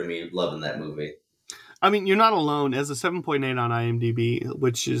for sure to me loving that movie. I mean, you're not alone. As a 7.8 on IMDb,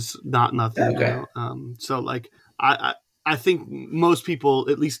 which is not nothing. Okay. You know? So like, I think most people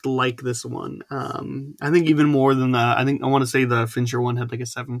at least like this one. I think even more than I want to say the Fincher one had like a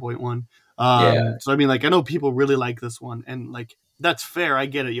 7.1. So I mean, like, I know people really like this one, and like, that's fair. I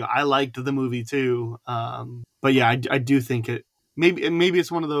get it. I liked the movie too. But yeah, I do think maybe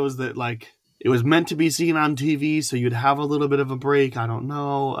it's one of those that like, it was meant to be seen on TV, so you'd have a little bit of a break. I don't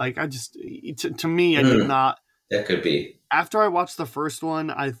know. Like, I just, to me, I did not. That could be. After I watched the first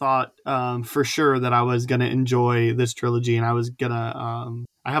one, I thought for sure that I was going to enjoy this trilogy, and I was going to,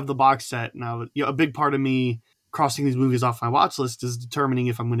 I have the box set, and a big part of me crossing these movies off my watch list is determining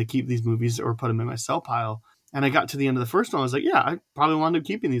if I'm going to keep these movies or put them in my sell pile. And I got to the end of the first one, I was like, yeah, I probably wound up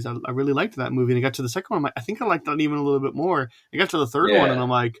keeping these. I really liked that movie. And I got to the second one, I'm like, I think I liked that even a little bit more. I got to the third one, and I'm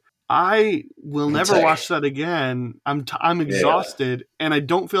like, I will never watch that again. I'm exhausted, and I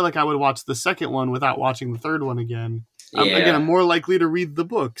don't feel like I would watch the second one without watching the third one again. Again, I'm more likely to read the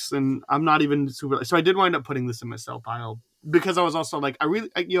books, and I'm not even super. So I did wind up putting this in my sell pile, because I was also like, I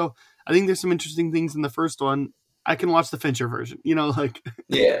think there's some interesting things in the first one. I can watch the Fincher version, like.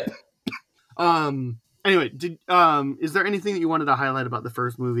 Yeah. Anyway, is there anything that you wanted to highlight about the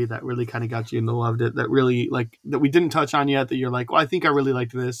first movie that really kind of got you into loved it, that really like that we didn't touch on yet, that you're like, well, I think I really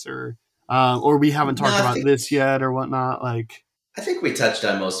liked this, or we haven't talked about this yet, or whatnot? Like, I think we touched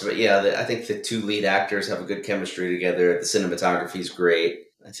on most of it. Yeah, I think the two lead actors have a good chemistry together. The cinematography is great.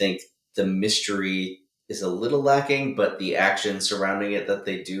 I think the mystery is a little lacking, but the action surrounding it that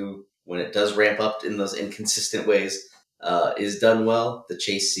they do when it does ramp up in those inconsistent ways is done well. The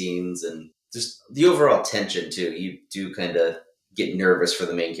chase scenes and just the overall tension too. You do kind of get nervous for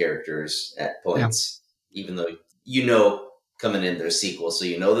the main characters at points, even though coming in there's sequels, so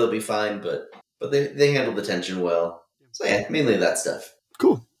they'll be fine. But they handle the tension well. So yeah, mainly that stuff.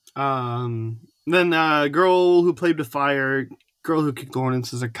 Cool. Then Girl Who Played with Fire, Girl Who Kicked the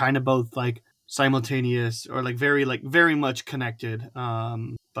Hornets are kind of both like simultaneous or like very much connected.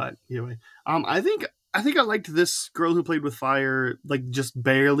 But anyway, I think I liked this Girl Who Played with Fire like just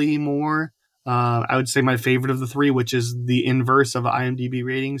barely more. I would say my favorite of the three, which is the inverse of IMDb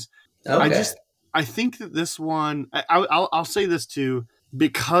ratings. Okay. I think that this one, I'll say this too,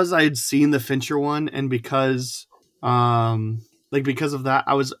 because I had seen the Fincher one, and because of that,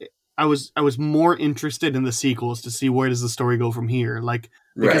 I was more interested in the sequels to see where does the story go from here. Like,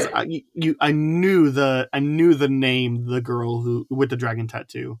 because I knew the name, the girl who with the dragon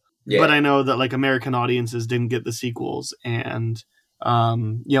tattoo, but I know that like American audiences didn't get the sequels, and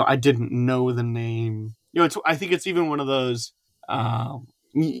I didn't know the name. I think it's even one of those. I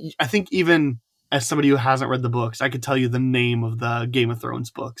think even as somebody who hasn't read the books, I could tell you the name of the Game of Thrones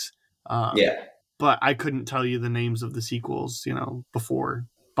books. But I couldn't tell you the names of the sequels, before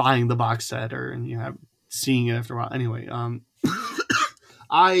buying the box set or seeing it after a while. Anyway,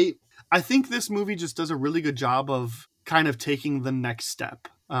 I think this movie just does a really good job of kind of taking the next step,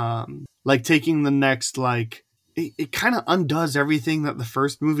 taking the next It kind of undoes everything that the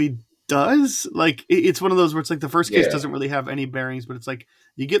first movie does. Like, it's one of those where it's like the first case doesn't really have any bearings, but it's like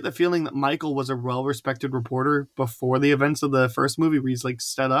you get the feeling that Michael was a well-respected reporter before the events of the first movie, where he's like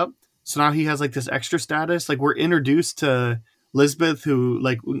set up. So now he has like this extra status. Like, we're introduced to Lisbeth, who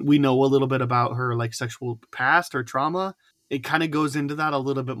like we know a little bit about her like sexual past or trauma. It kind of goes into that a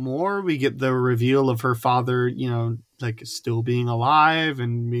little bit more. We get the reveal of her father, like still being alive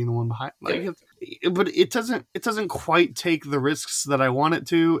and being the one behind. Like, but it doesn't quite take the risks that I want it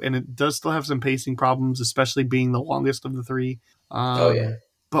to, and it does still have some pacing problems, especially being the longest of the three. But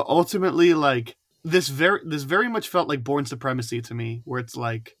ultimately, like this very much felt like Bourne Supremacy to me, where it's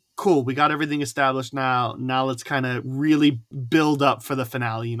like, cool, we got everything established now. Now let's kind of really build up for the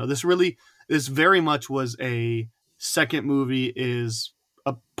finale. You know, this very much was a second movie is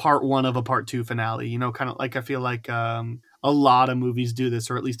a part one of a part two finale. You know, kind of like I feel like a lot of movies do this,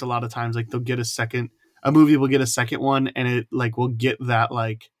 or at least a lot of times, like a movie will get a second one, and it like will get that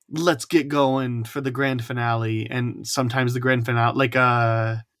like, let's get going for the grand finale. And sometimes the grand finale,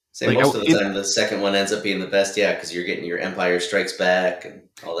 most of the time the second one ends up being the best, because you're getting your Empire Strikes Back and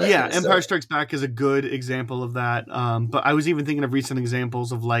all that. Yeah, kind of Empire stuff. Strikes Back is a good example of that. But I was even thinking of recent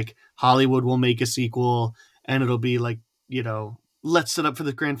examples of like Hollywood will make a sequel, and it'll be like, you know, let's set up for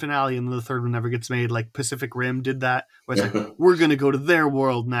the grand finale, and the third one never gets made. Like Pacific Rim did that, where it's like, we're going to go to their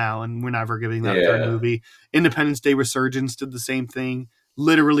world now, and we're never giving that third movie. Independence Day Resurgence did the same thing.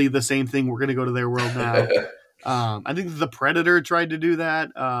 Literally the same thing. We're going to go to their world now. I think The Predator tried to do that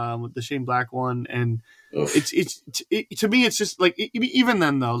with the Shane Black one, and to me, it's just like, even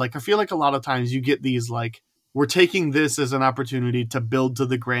then though, like I feel like a lot of times you get these like, we're taking this as an opportunity to build to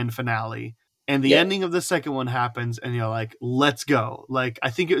the grand finale, and the ending of the second one happens, and you're like, let's go. Like I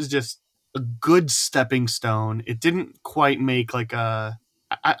think it was just a good stepping stone. It didn't quite make like I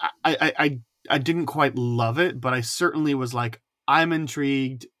didn't quite love it, but I certainly was like, I'm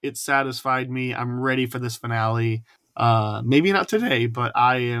intrigued. It satisfied me. I'm ready for this finale. Maybe not today, but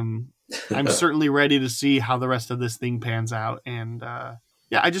I'm certainly ready to see how the rest of this thing pans out. And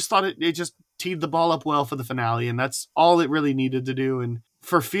I just thought it just teed the ball up well for the finale, and that's all it really needed to do. And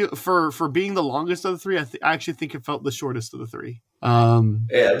for being the longest of the three, I actually think it felt the shortest of the three.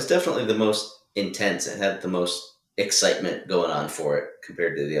 It was definitely the most intense. It had the most excitement going on for it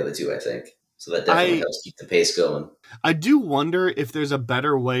compared to the other two, I think. So that definitely helps keep the pace going. I do wonder if there's a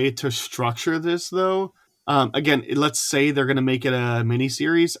better way to structure this, though. Again, let's say they're going to make it a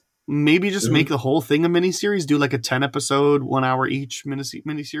miniseries. Maybe just make the whole thing a miniseries. Do like a 10-episode, 1 hour each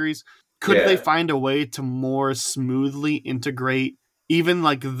miniseries. Could they find a way to more smoothly integrate even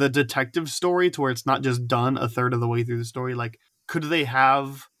like the detective story to where it's not just done a third of the way through the story? Like, could they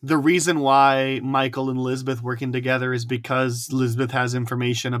have the reason why Michael and Lisbeth working together is because Lisbeth has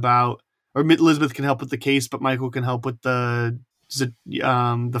information about, or Elizabeth can help with the case, but Michael can help with the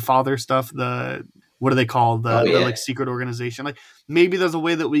father stuff. What do they call the like secret organization? Like maybe there's a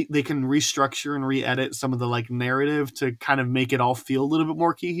way that they can restructure and re-edit some of the like narrative to kind of make it all feel a little bit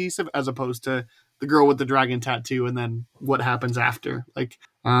more cohesive, as opposed to the girl with the dragon tattoo and then what happens after. Like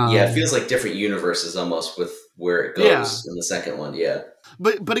it feels like different universes almost with where it goes in the second one. Yeah.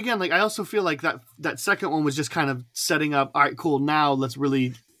 But again, like I also feel like that second one was just kind of setting up, all right, cool, now let's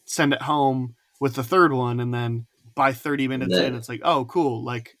really send it home with the third one, and then by 30 minutes in, it's like, oh, cool,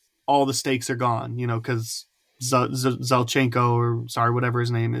 like all the stakes are gone, you know, because Zalchenko, or sorry, whatever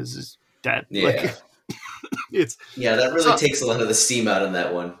his name is dead. Yeah, like, that really takes a lot of the steam out in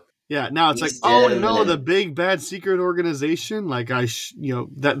that one. Yeah, now it's like, oh no, the big bad secret organization, like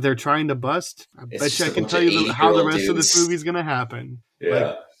that they're trying to bust. I bet you I can tell you how the rest of this movie is gonna happen.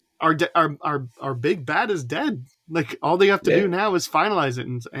 Yeah, like, our big bad is dead. Like all they have to do now is finalize it.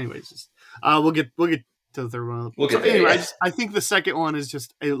 And anyways, we'll get to the third one. Anyway, I think the second one is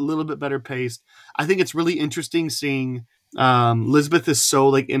just a little bit better paced. I think it's really interesting seeing Lisbeth is so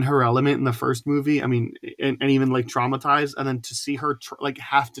like in her element in the first movie. I mean, and even like traumatized, and then to see her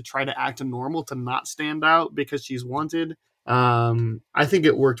have to try to act normal to not stand out because she's wanted. I think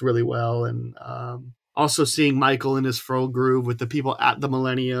it worked really well, and also seeing Michael in his full groove with the people at the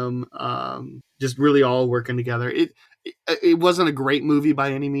Millennium, just really all working together. It wasn't a great movie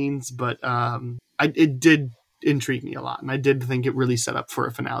by any means, but it did intrigue me a lot, and I did think it really set up for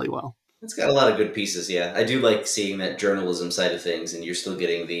a finale well. It's got a lot of good pieces, yeah. I do like seeing that journalism side of things, and you're still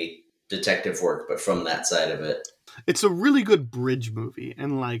getting the detective work, but from that side of it. It's a really good bridge movie,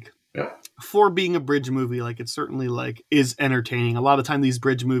 and like for being a bridge movie, like it certainly like is entertaining. A lot of time these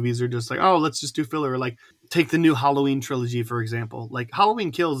bridge movies are just like, oh, let's just do filler. Or like take the new Halloween trilogy, for example. Like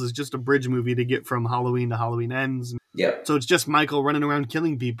Halloween Kills is just a bridge movie to get from Halloween to Halloween Ends. Yeah. So it's just Michael running around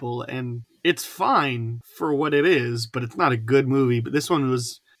killing people, and it's fine for what it is, but it's not a good movie. But this one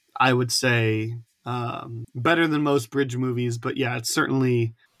was, I would say, better than most bridge movies. But yeah, it's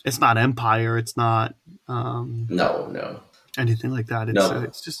not Empire. It's not no anything like that.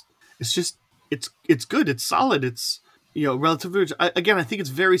 It's good. It's solid. It's, you know, relatively. Again, I think it's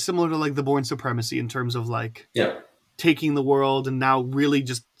very similar to like the Bourne Supremacy in terms of like taking the world and now really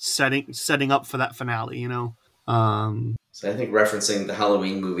just setting up for that finale. You know, So I think referencing the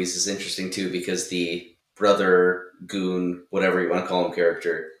Halloween movies is interesting too, because the brother, goon, whatever you want to call him,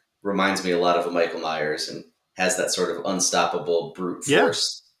 character reminds me a lot of a Michael Myers and has that sort of unstoppable brute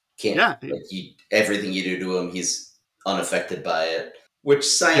force. Everything you do to him, he's unaffected by it. Which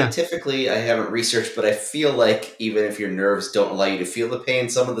scientifically I haven't researched, but I feel like even if your nerves don't allow you to feel the pain,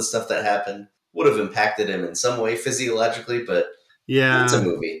 some of the stuff that happened would have impacted him in some way physiologically, but it's a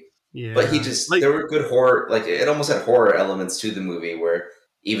movie. Yeah. But he just, there were good horror, like it almost had horror elements to the movie where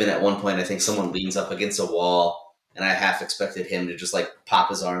even at one point I think someone leans up against a wall and I half expected him to just like pop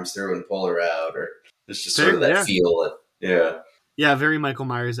his arms through and pull her out, or there's just sort of that feel. Yeah, very Michael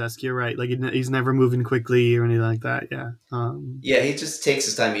Myers-esque. You're right. Like he's never moving quickly or anything like that. Yeah. He just takes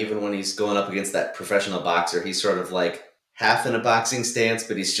his time. Even when he's going up against that professional boxer, he's sort of like half in a boxing stance,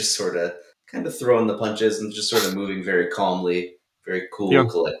 but he's just sort of kind of throwing the punches and just sort of moving very calmly, very cool,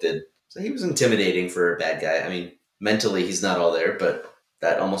 collected. So he was intimidating for a bad guy. I mean, mentally he's not all there, but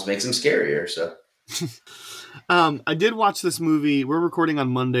that almost makes him scarier. So. I did watch this movie. We're recording on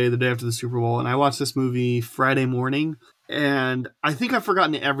Monday, the day after the Super Bowl, and I watched this movie Friday morning. And I think I've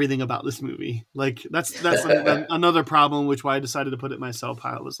forgotten everything about this movie. Like that's another problem, which why I decided to put it in my sell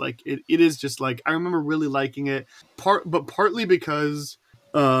pile. Was like it is just like I remember really liking it, partly because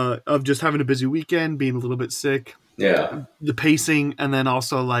of just having a busy weekend, being a little bit sick. Yeah, the pacing, and then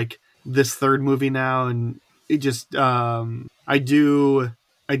also like this third movie now, and it just I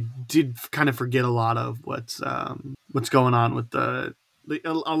did kind of forget a lot of what's going on with a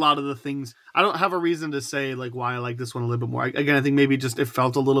lot of the things. I don't have a reason to say like why I like this one a little bit more. Again, I think maybe just it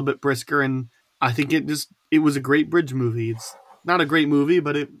felt a little bit brisker, and I think it was a great bridge movie. It's not a great movie,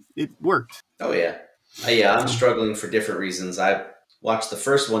 but it worked. Oh yeah. I'm struggling for different reasons. I watched the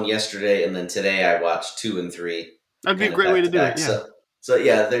first one yesterday, and then today I watched 2 and 3. That'd be a great way to do it. Yeah. So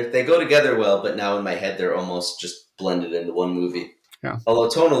yeah, they go together well, but now in my head they're almost just blended into one movie. Yeah. Although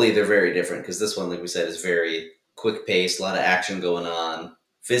tonally they're very different, because this one, like we said, is very quick paced, a lot of action going on,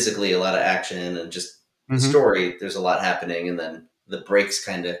 physically a lot of action, and just the story, there's a lot happening, and then the breaks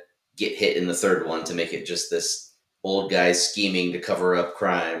kind of get hit in the third one to make it just this old guy scheming to cover up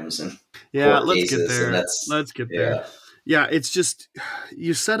crimes and let's get there. Let's get there. Yeah, it's just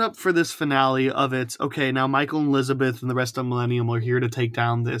you set up for this finale of it's okay, now Michael and Elizabeth and the rest of Millennium are here to take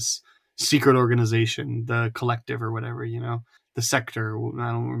down this secret organization, the Collective or whatever, the Sector.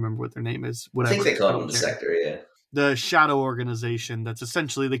 I don't remember what their name is. Whatever. I think they call them the Sector, yeah. The shadow organization that's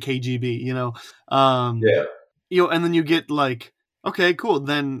essentially the KGB, and then you get like, okay, cool.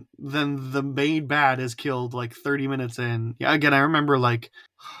 Then the main bad is killed like 30 minutes in. Yeah, again, I remember like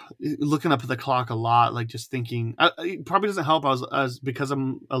looking up at the clock a lot, like just thinking. It probably doesn't help. I was because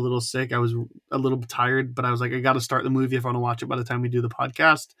I'm a little sick. I was a little tired, but I was like, I got to start the movie if I want to watch it by the time we do the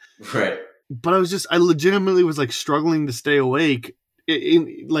podcast. Right. But I legitimately was like struggling to stay awake,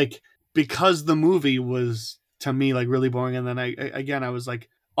 because the movie was to me like really boring. And then I was like,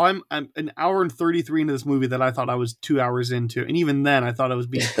 I'm an hour and 33 into this movie that I thought I was 2 hours into, and even then I thought I was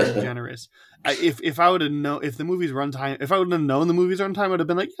being pretty generous. If I would have known if the movie's runtime, if I would have known the movie's runtime, I'd have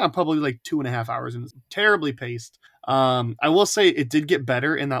been like, I'm probably like 2.5 hours, and it's terribly paced. I will say it did get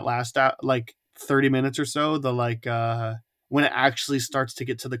better in that last like 30 minutes or so. The like when it actually starts to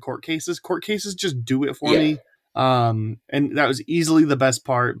get to the court cases just do it for me. And that was easily the best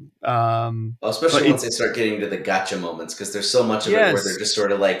part. Especially once they start getting to the gotcha moments, because there's so much of it where they're just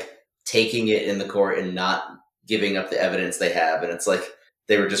sort of like taking it in the court and not giving up the evidence they have, and it's like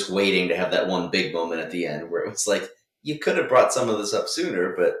they were just waiting to have that one big moment at the end where it was like, you could have brought some of this up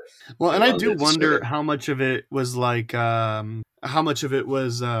sooner, but and I do wonder how much of it was like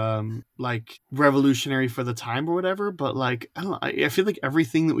like revolutionary for the time or whatever. But like, I don't know, I feel like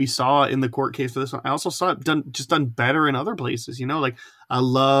everything that we saw in the court case for this one, I also saw it done better in other places. Like I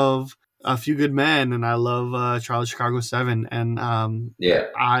love A Few Good Men, and I love Trial of Chicago 7, and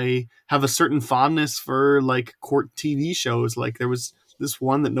I have a certain fondness for like court TV shows. Like there was this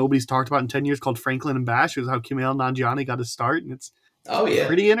one that nobody's talked about in 10 years called Franklin and Bash. It was how Kumail Nanjiani got his start, and it's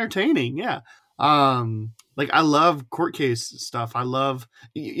pretty entertaining. Yeah. Like I love court case stuff. I love,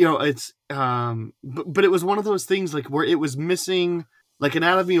 it's, but it was one of those things like where it was missing, like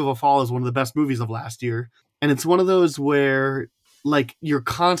Anatomy of a Fall is one of the best movies of last year. And it's one of those where like you're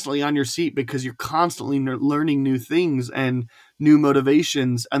constantly on your seat because you're constantly learning new things and new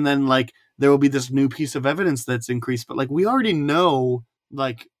motivations. And then like, there will be this new piece of evidence that's increased, but like, we already know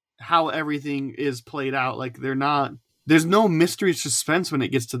like how everything is played out. Like there's no mystery suspense when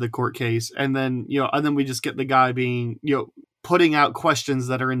it gets to the court case. And then, and then we just get the guy being, putting out questions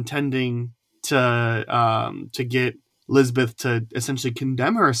that are intending to get Lisbeth to essentially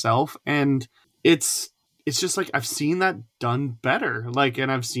condemn herself. And it's it's just like I've seen that done better, like,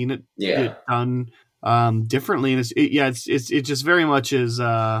 and I've seen it get done differently, and it just very much is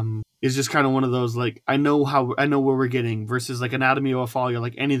just kind of one of those, like, I know where we're getting, versus like Anatomy of a Fall, you're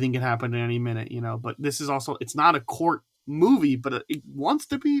like, anything can happen at any minute, but this is also, it's not a court movie, but it wants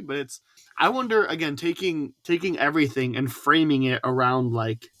to be. But it's, I wonder, again, taking everything and framing it around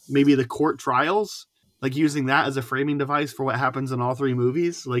like maybe the court trials, like using that as a framing device for what happens in all three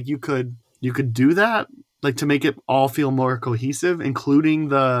movies. Like you could do that, like, to make it all feel more cohesive, including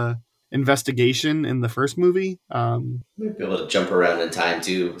the investigation in the first movie. Maybe be able to jump around in time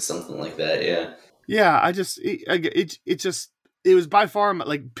too, something like that. It was by far,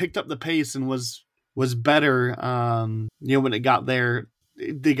 like, picked up the pace and was better. When it got there,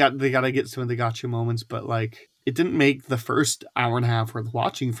 they got to get some of the gotcha moments, but like, it didn't make the first hour and a half worth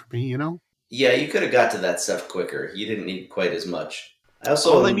watching for me. Yeah, you could have got to that stuff quicker. You didn't need quite as much. I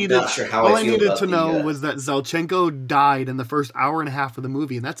also not sure how I feel about was that Zelchenko died in the first hour and a half of the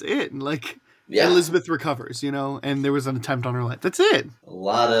movie, and that's it. And like, Elizabeth recovers, and there was an attempt on her life. That's it. A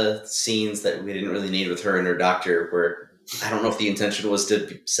lot of scenes that we didn't really need with her and her doctor, where I don't know if the intention was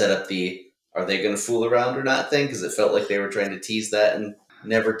to set up the "are they going to fool around or not" thing, because it felt like they were trying to tease that and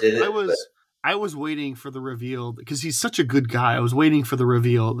never did it. I was waiting for the reveal, because he's such a good guy. I was waiting for the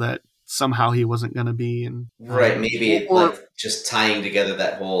reveal that somehow he wasn't going to be. And right, maybe like just tying together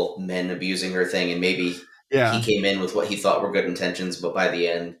that whole men abusing her thing, and maybe he came in with what he thought were good intentions, but by the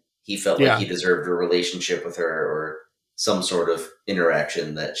end he felt like he deserved a relationship with her, or some sort of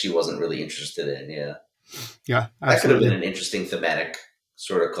interaction that she wasn't really interested in. Yeah, absolutely. That could have been an interesting thematic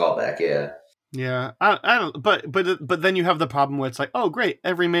sort of callback. Yeah, I don't, but then you have the problem where it's like, oh great,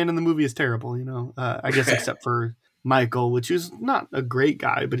 every man in the movie is terrible, I guess except for Michael, which is not a great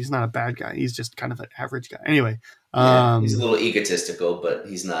guy, but he's not a bad guy. He's just kind of an average guy. Anyway, he's a little egotistical, but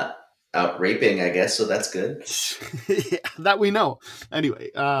he's not out raping, I guess, so that's good. That we know.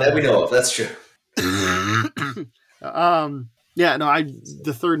 Anyway, that we know of. That's true. The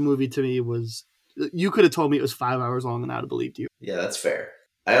third movie to me was, you could have told me it was 5 hours long and I'd have believed you. Yeah, that's fair.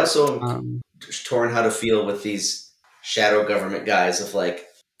 I also am torn how to feel with these shadow government guys, of like,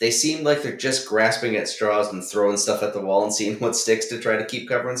 they seem like they're just grasping at straws and throwing stuff at the wall and seeing what sticks to try to keep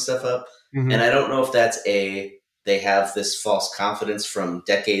covering stuff up. Mm-hmm. And I don't know if that's they have this false confidence from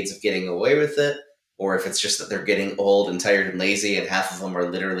decades of getting away with it, or if it's just that they're getting old and tired and lazy, and half of them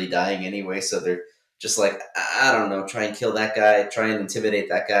are literally dying anyway. So they're just like, I don't know, try and kill that guy, try and intimidate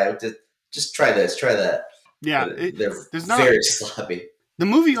that guy. Just try this, try that. Yeah. They're very sloppy. The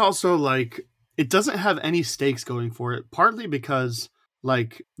movie also, like, it doesn't have any stakes going for it, partly because,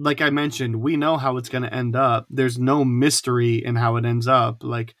 like I mentioned, we know how it's going to end up. There's no mystery in how it ends up.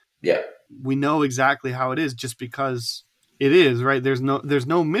 Like, we know exactly how it is just because it is, right? There's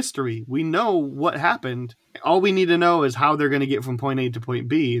no mystery. We know what happened. All we need to know is how they're going to get from point A to point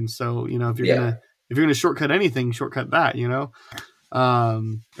B. And so, if you're going to shortcut anything, shortcut that,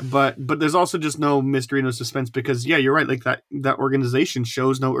 but there's also just no mystery, no suspense, because you're right, like that organization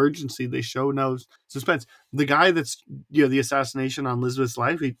shows no urgency, they show no suspense. The guy that's the assassination on Elizabeth's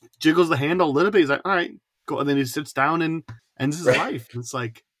life, he jiggles the handle a little bit, he's like, all right, go, and then he sits down and ends his life. It's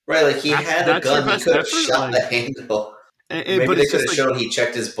like, right, like he had a gun, he could have shot the handle. Maybe they could have shown he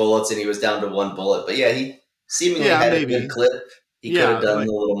checked his bullets and he was down to one bullet, but he seemingly had a good clip. He could have done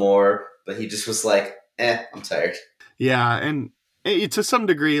a little more, but he just was like, I'm tired. And to some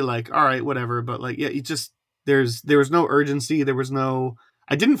degree, like, all right, whatever. But like, there was no urgency. There was no,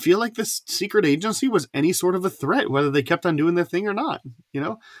 I didn't feel like this secret agency was any sort of a threat, whether they kept on doing their thing or not.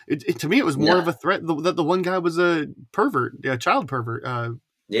 To me, it was more of a threat that the one guy was a pervert, a child pervert, a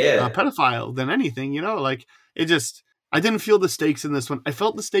pedophile than anything, like it just, I didn't feel the stakes in this one. I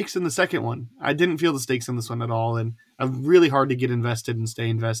felt the stakes in the second one. I didn't feel the stakes in this one at all. And I'm really hard to get invested and stay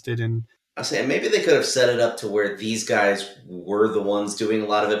invested in. I say maybe they could have set it up to where these guys were the ones doing a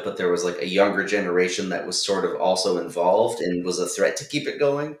lot of it, but there was like a younger generation that was sort of also involved and was a threat to keep it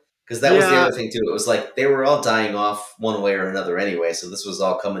going. Because that was the other thing too. It was like they were all dying off one way or another anyway, so this was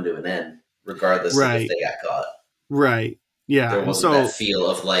all coming to an end, regardless of if they got caught. Right. Yeah. There wasn't that feel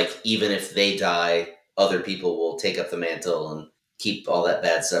of like, even if they die, other people will take up the mantle and keep all that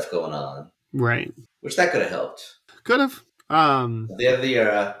bad stuff going on. Right. Which that could have helped. Could have.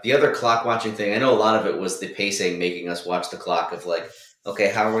 The other clock watching thing, I know a lot of it was the pacing, making us watch the clock of like, okay,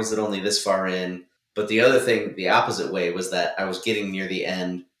 how was it only this far in? But the other thing, the opposite way, was that I was getting near the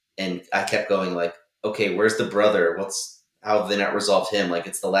end and I kept going like, okay, where's the brother? How have they not resolved him? Like,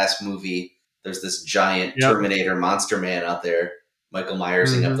 it's the last movie. There's this giant Terminator monster man out there, Michael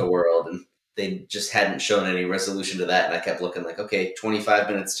Myersing up the world, and they just hadn't shown any resolution to that. And I kept looking like, okay, 25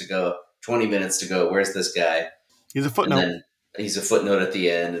 minutes to go. 20 minutes to go. Where's this guy? He's a footnote. And then he's a footnote at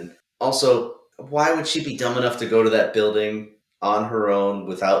the end. And also, why would she be dumb enough to go to that building on her own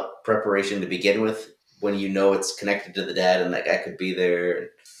without preparation to begin with, when you know it's connected to the dad and that guy could be there?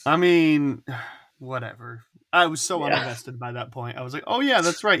 I mean, whatever. I was so uninvested by that point. I was like, oh yeah,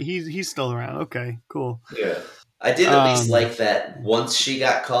 that's right. He's still around. Okay, cool. Yeah. I did at least like that once she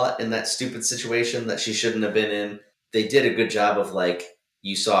got caught in that stupid situation that she shouldn't have been in, they did a good job of, like,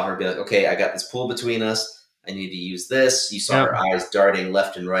 you saw her be like, okay, I got this pool between us. I need to use this. You saw her eyes darting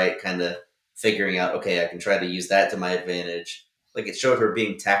left and right, kind of figuring out, okay, I can try to use that to my advantage. Like, it showed her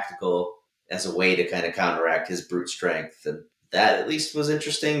being tactical as a way to kind of counteract his brute strength. And that at least was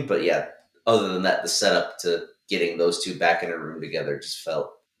interesting. But yeah, other than that, the setup to getting those two back in a room together just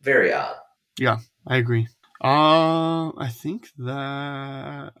felt very odd. Yeah, I agree. I think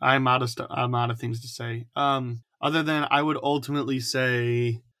that I'm out of things to say. Other than I would ultimately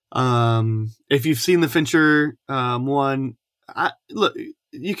say, if you've seen the Fincher one, look,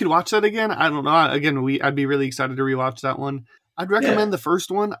 you could watch that again. I don't know. Again, I'd be really excited to rewatch that one. I'd recommend the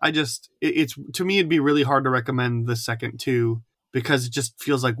first one. It's to me, it'd be really hard to recommend the second two because it just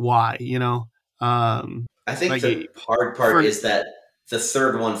feels like, why, you know? I think like the hard part is that the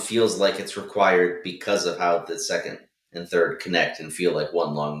third one feels like it's required because of how the second and third connect and feel like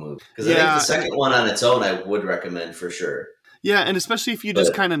one long movie. Because I think the second one on its own, I would recommend for sure. Yeah, and especially if you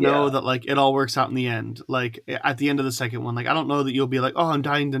just kind of know that, like, it all works out in the end. Like, at the end of the second one, like, I don't know that you'll be like, oh, I'm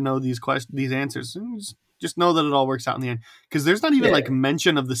dying to know these answers. Just know that it all works out in the end. Because there's not even, like,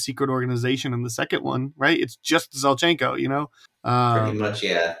 mention of the secret organization in the second one, right? It's just Zolchenko, you know? Pretty much,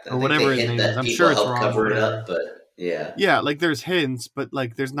 yeah. Or whatever his name is. I'm sure it's wrong. Cover it up, but yeah. Yeah, like, there's hints, but,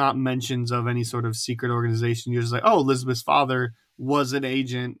 like, there's not mentions of any sort of secret organization. You're just like, oh, Elizabeth's father was an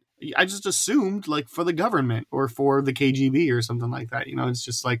agent. I just assumed, like, for the government or for the KGB or something like that. You know, it's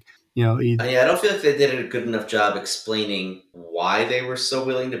just like, you know. I don't feel like they did a good enough job explaining why they were so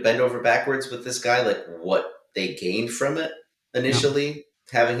willing to bend over backwards with this guy, like what they gained from it initially,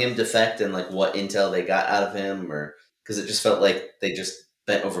 having him defect and like what intel they got out of him, or because it just felt like they just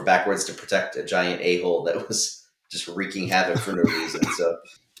bent over backwards to protect a giant a-hole that was just wreaking havoc for no reason. So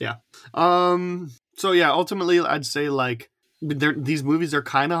yeah. So yeah, ultimately, I'd say like. These movies are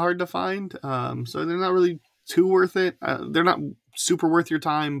kind of hard to find, so they're not really too worth it. They're not super worth your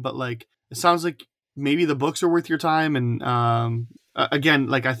time, but like it sounds like maybe the books are worth your time. And again,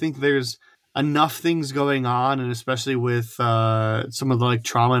 like I think there's enough things going on, and especially with some of the like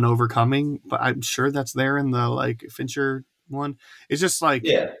trauma and overcoming. But I'm sure that's there in the like Fincher one. It's just like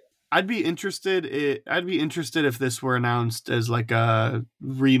I'd be interested if this were announced as like a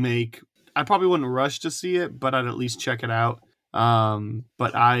remake. I probably wouldn't rush to see it, but I'd at least check it out.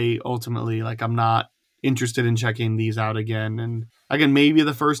 But I ultimately I'm not interested in checking these out again. And again, maybe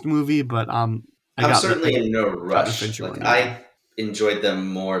the first movie, but I'm certainly in no rush. Like, I enjoyed them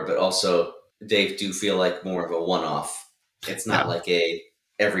more, but also they do feel like more of a one-off. It's not like a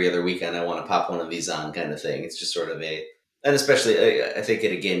every other weekend I want to pop one of these on kind of thing. It's just sort of and especially I think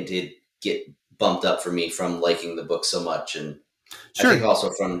it again did get bumped up for me from liking the book so much, and I think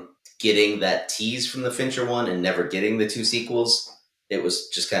also from getting that tease from the Fincher one and never getting the two sequels, it was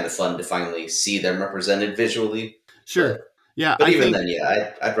just kind of fun to finally see them represented visually. Sure. But even then,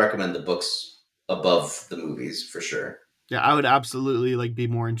 I'd recommend the books above the movies for sure. Yeah, I would absolutely be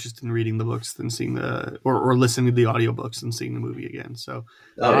more interested in reading the books than seeing or listening to the audiobooks than seeing the movie again. So,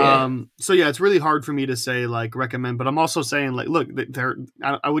 so yeah, it's really hard for me to say recommend, but I'm also saying look,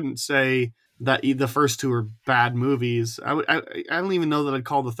 I wouldn't say that the first two are bad movies. I don't even know that I'd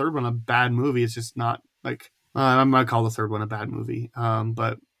call the third one a bad movie. It's just not I might call the third one a bad movie.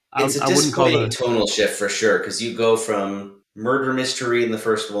 But it's a disappointing tonal shift for sure, because you go from murder mystery in the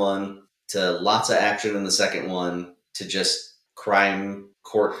first one to lots of action in the second one to just crime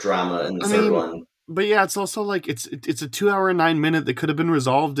court drama in the third one. But yeah, it's also it's a 2 hour and 9 minute that could have been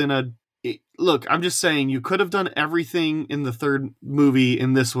resolved in look, I'm just saying you could have done everything in the third movie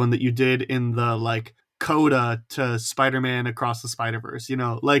in this one that you did in the coda to Spider-Man Across the Spider-Verse, you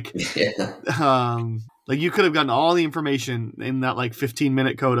know, you could have gotten all the information in that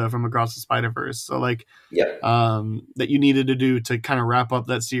 15-minute coda from Across the Spider-Verse. So that you needed to do to kind of wrap up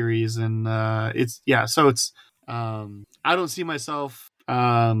that series. And I don't see myself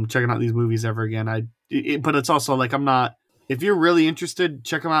checking out these movies ever again. But it's also I'm not. If you're really interested,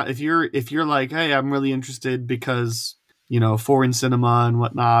 check them out. If you're like, hey, I'm really interested because, you know, foreign cinema and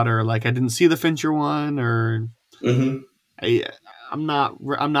whatnot, or I didn't see the Fincher one, or I'm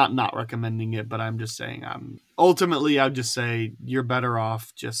not recommending it, but I'm just saying ultimately I'd just say you're better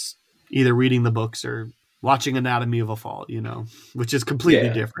off just either reading the books or watching Anatomy of a Fall, you know, which is completely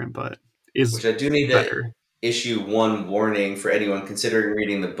different, but Which I do need to issue one warning for anyone considering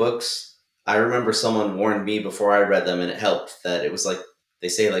reading the books. I remember someone warned me before I read them, and it helped, that it was like, they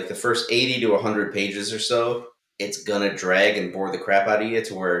say like the first 80 to 100 pages or so, it's gonna drag and bore the crap out of you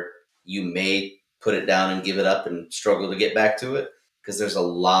to where you may put it down and give it up and struggle to get back to it. Because there's a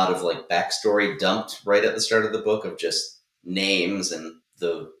lot of like backstory dumped right at the start of the book of just names and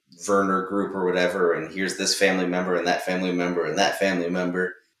the Werner group or whatever, and here's this family member and that family member and that family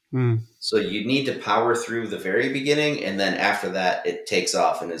member. So you need to power through the very beginning, and then after that it takes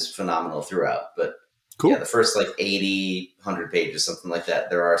off and is phenomenal throughout. But yeah, the first like 80, 100 pages, something like that,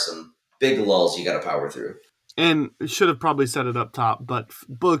 there are some big lulls you got to power through. And should have probably set it up top, but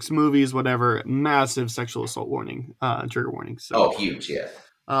books, movies, whatever, massive sexual assault warning, trigger warning. So, huge, yeah.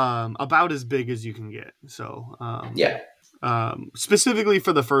 About as big as you can get. So, specifically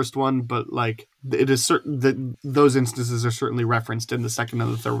for the first one, but like it is certain that those instances are certainly referenced in the second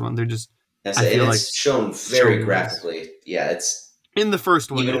and the third one. They're just, it's shown very graphically. Yeah, it's in the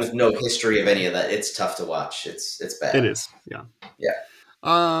first one, even with no history of any of that. It's tough to watch. It's bad. It is, yeah.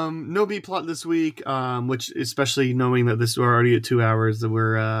 No B plot this week, which, especially knowing that this we're already at 2 hours, that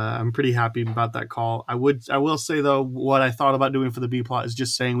I'm pretty happy about that call. I will say though, what I thought about doing for the B plot is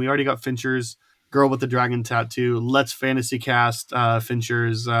just saying we already got Fincher's girl with the dragon tattoo. Let's fantasy cast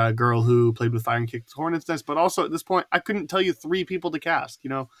Fincher's girl who played with Fire and kicked Hornet's Nest. But also at this point, I couldn't tell you 3 people to cast.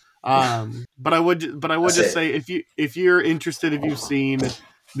 But I would just say if you're interested, if you've seen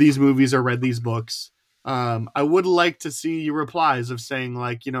these movies or read these books. I would like to see your replies of saying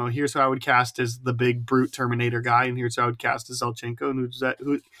like, here's who I would cast as the big brute Terminator guy, and here's who I would cast as Zelchenko,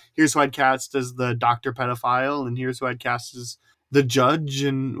 and here's who I'd cast as the doctor pedophile, and here's who I'd cast as the judge,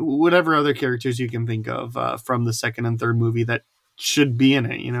 and whatever other characters you can think of from the second and third movie that should be in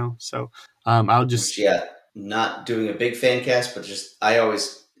it, So I'll just not doing a big fan cast, but just I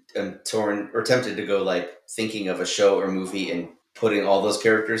always am torn or tempted to go like thinking of a show or movie and putting all those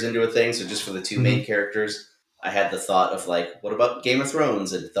characters into a thing. So just for the 2 main characters, I had the thought of like, what about Game of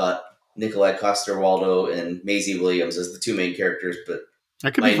Thrones? And thought Nikolai Coster-Waldau and Maisie Williams as the 2 main characters. But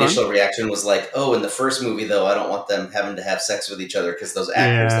my initial reaction was like, oh, in the first movie though, I don't want them having to have sex with each other because those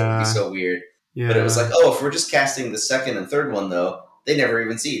actors, that would be so weird. Yeah. But it was like, oh, if we're just casting the second and third one though, they never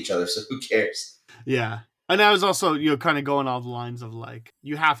even see each other. So who cares? Yeah. And I was also, kind of going all the lines of like,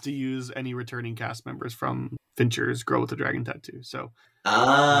 you have to use any returning cast members from Fincher's Girl with the Dragon Tattoo. So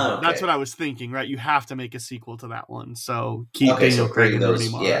that's what I was thinking, right? You have to make a sequel to that one. So keep Daniel Craig and Rooney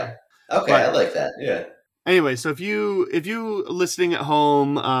Mara. Yeah. Okay, I like that. Yeah. Anyway, so if you listening at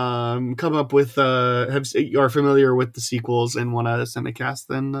home come up with are familiar with the sequels and want to send a cast,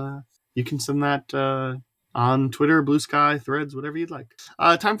 then you can send that on Twitter, Blue Sky, Threads, whatever you'd like.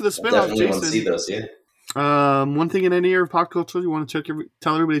 Time for the spin-off, Jason. Want to see those, yeah. One thing in any area of pop culture you want to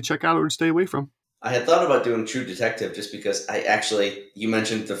tell everybody to check out or to stay away from? I had thought about doing True Detective just because you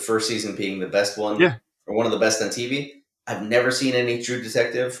mentioned the first season being the best one, or one of the best on TV. I've never seen any True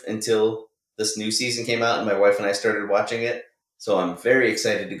Detective until this new season came out, and my wife and I started watching it. So I'm very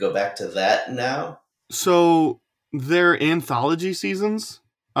excited to go back to that now. So they're anthology seasons.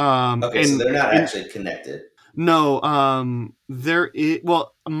 So they're not actually connected. No,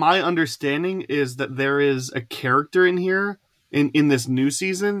 my understanding is that there is a character in here in this new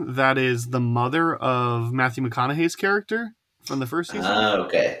season that is the mother of Matthew McConaughey's character from the first season.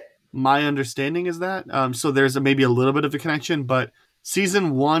 Okay. My understanding is that. So there's maybe a little bit of a connection, but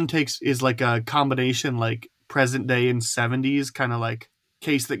season 1 is like a combination, like present day and 70s, kind of like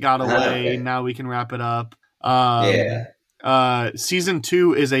case that got away. Okay. Now we can wrap it up. Season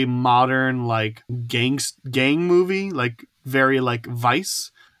 2 is a modern like gang movie, like very like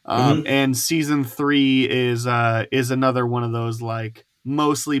Vice. And season 3 is another one of those like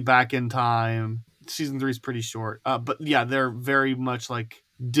mostly back in time. Season 3 is pretty short, but yeah, they're very much like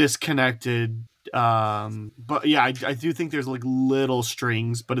disconnected. But yeah, I do think there's like little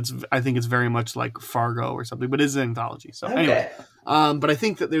strings, but I think it's very much like Fargo or something, but it's an anthology. So anyway, but I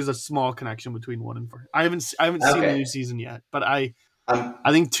think that there's a small connection between 1 and 4. I haven't seen the new season yet, but I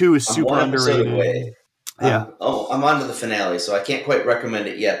think 2 is super underrated. Yeah. I'm on to the finale, so I can't quite recommend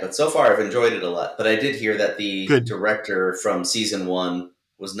it yet, but so far I've enjoyed it a lot. But I did hear that the director from season 1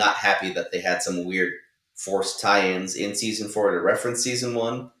 was not happy that they had some weird forced tie-ins in season 4 to reference season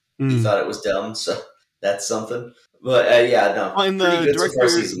 1. He thought it was dumb, so that's something. But and the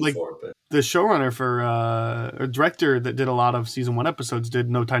director, like 4, the showrunner for a director that did a lot of season 1 episodes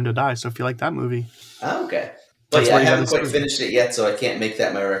did No Time to Die. So if you like that movie, okay. But I haven't quite finished it yet, so I can't make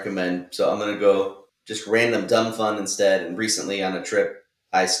that my recommend. So I'm gonna go just random dumb fun instead. And recently on a trip,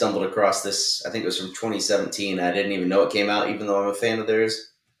 I stumbled across this. I think it was from 2017. I didn't even know it came out, even though I'm a fan of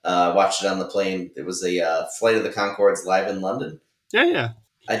theirs. Watched it on the plane. It was the Flight of the Conchords live in London. Yeah.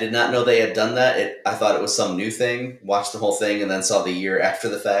 I did not know they had done that. I thought it was some new thing. Watched the whole thing and then saw the year after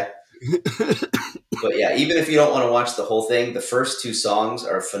the fact. But yeah, even if you don't want to watch the whole thing, the first 2 songs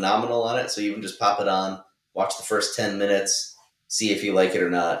are phenomenal on it. So you can just pop it on, watch the first 10 minutes, see if you like it or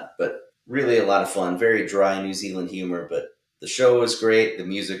not. But really a lot of fun. Very dry New Zealand humor, but the show is great. The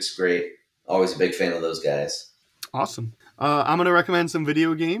music's great. Always a big fan of those guys. Awesome. I'm going to recommend some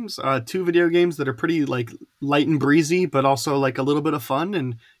video games. 2 video games that are pretty like light and breezy, but also like a little bit of fun.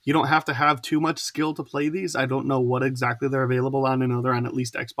 And you don't have to have too much skill to play these. I don't know what exactly they're available on. I know they're on at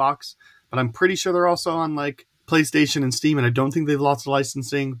least Xbox, but I'm pretty sure they're also on like PlayStation and Steam. And I don't think they've lost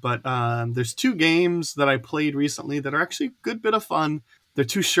licensing, but there's 2 games that I played recently that are actually a good bit of fun. They're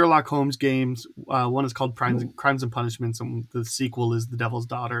 2 Sherlock Holmes games. One is called Crimes and Punishments, and the sequel is The Devil's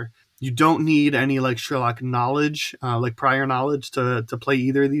Daughter. You don't need any like Sherlock knowledge, like prior knowledge to play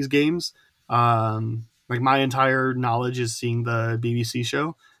either of these games. Like my entire knowledge is seeing the BBC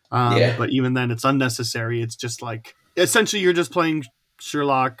show. But even then it's unnecessary. It's just like, essentially you're just playing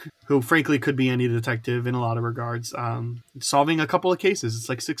Sherlock, who frankly could be any detective in a lot of regards, solving a couple of cases. It's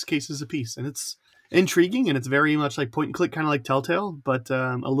like 6 cases apiece, and it's intriguing, and it's very much like point and click, kind of like Telltale, but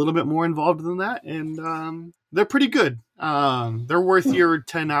a little bit more involved than that. And they're pretty good. They're worth your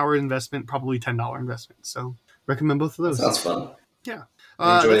 10-hour investment, probably $10 investment. So recommend both of those. Sounds fun. Yeah. Enjoy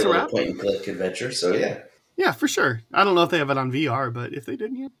That's a a little wrap. point and click adventure. So yeah. Yeah, for sure. I don't know if they have it on VR, but if they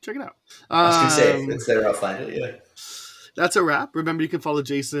did, yeah, check it out. I was going to say, if it's there, I'll find it. Yeah. That's a wrap. Remember, you can follow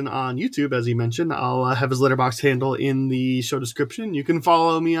Jason on YouTube, as he mentioned. I'll have his Letterboxd handle in the show description. You can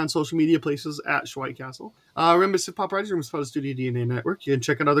follow me on social media places at Schweik Castle. Remember, Sith Pop Writers Room is part of Studio DNA Network. You can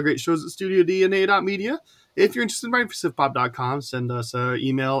check out other great shows at studiodna.media. If you're interested in writing for SithPop.com, send us an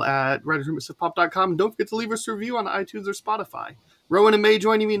email at writersroom@sithpop.com. And don't forget to leave us a review on iTunes or Spotify. Rowan and May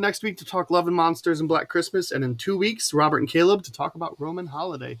joining me next week to talk Love and Monsters and Black Christmas. And in 2 weeks, Robert and Caleb to talk about Roman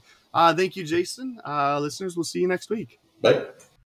Holiday. Thank you, Jason. Listeners, we'll see you next week. Bye.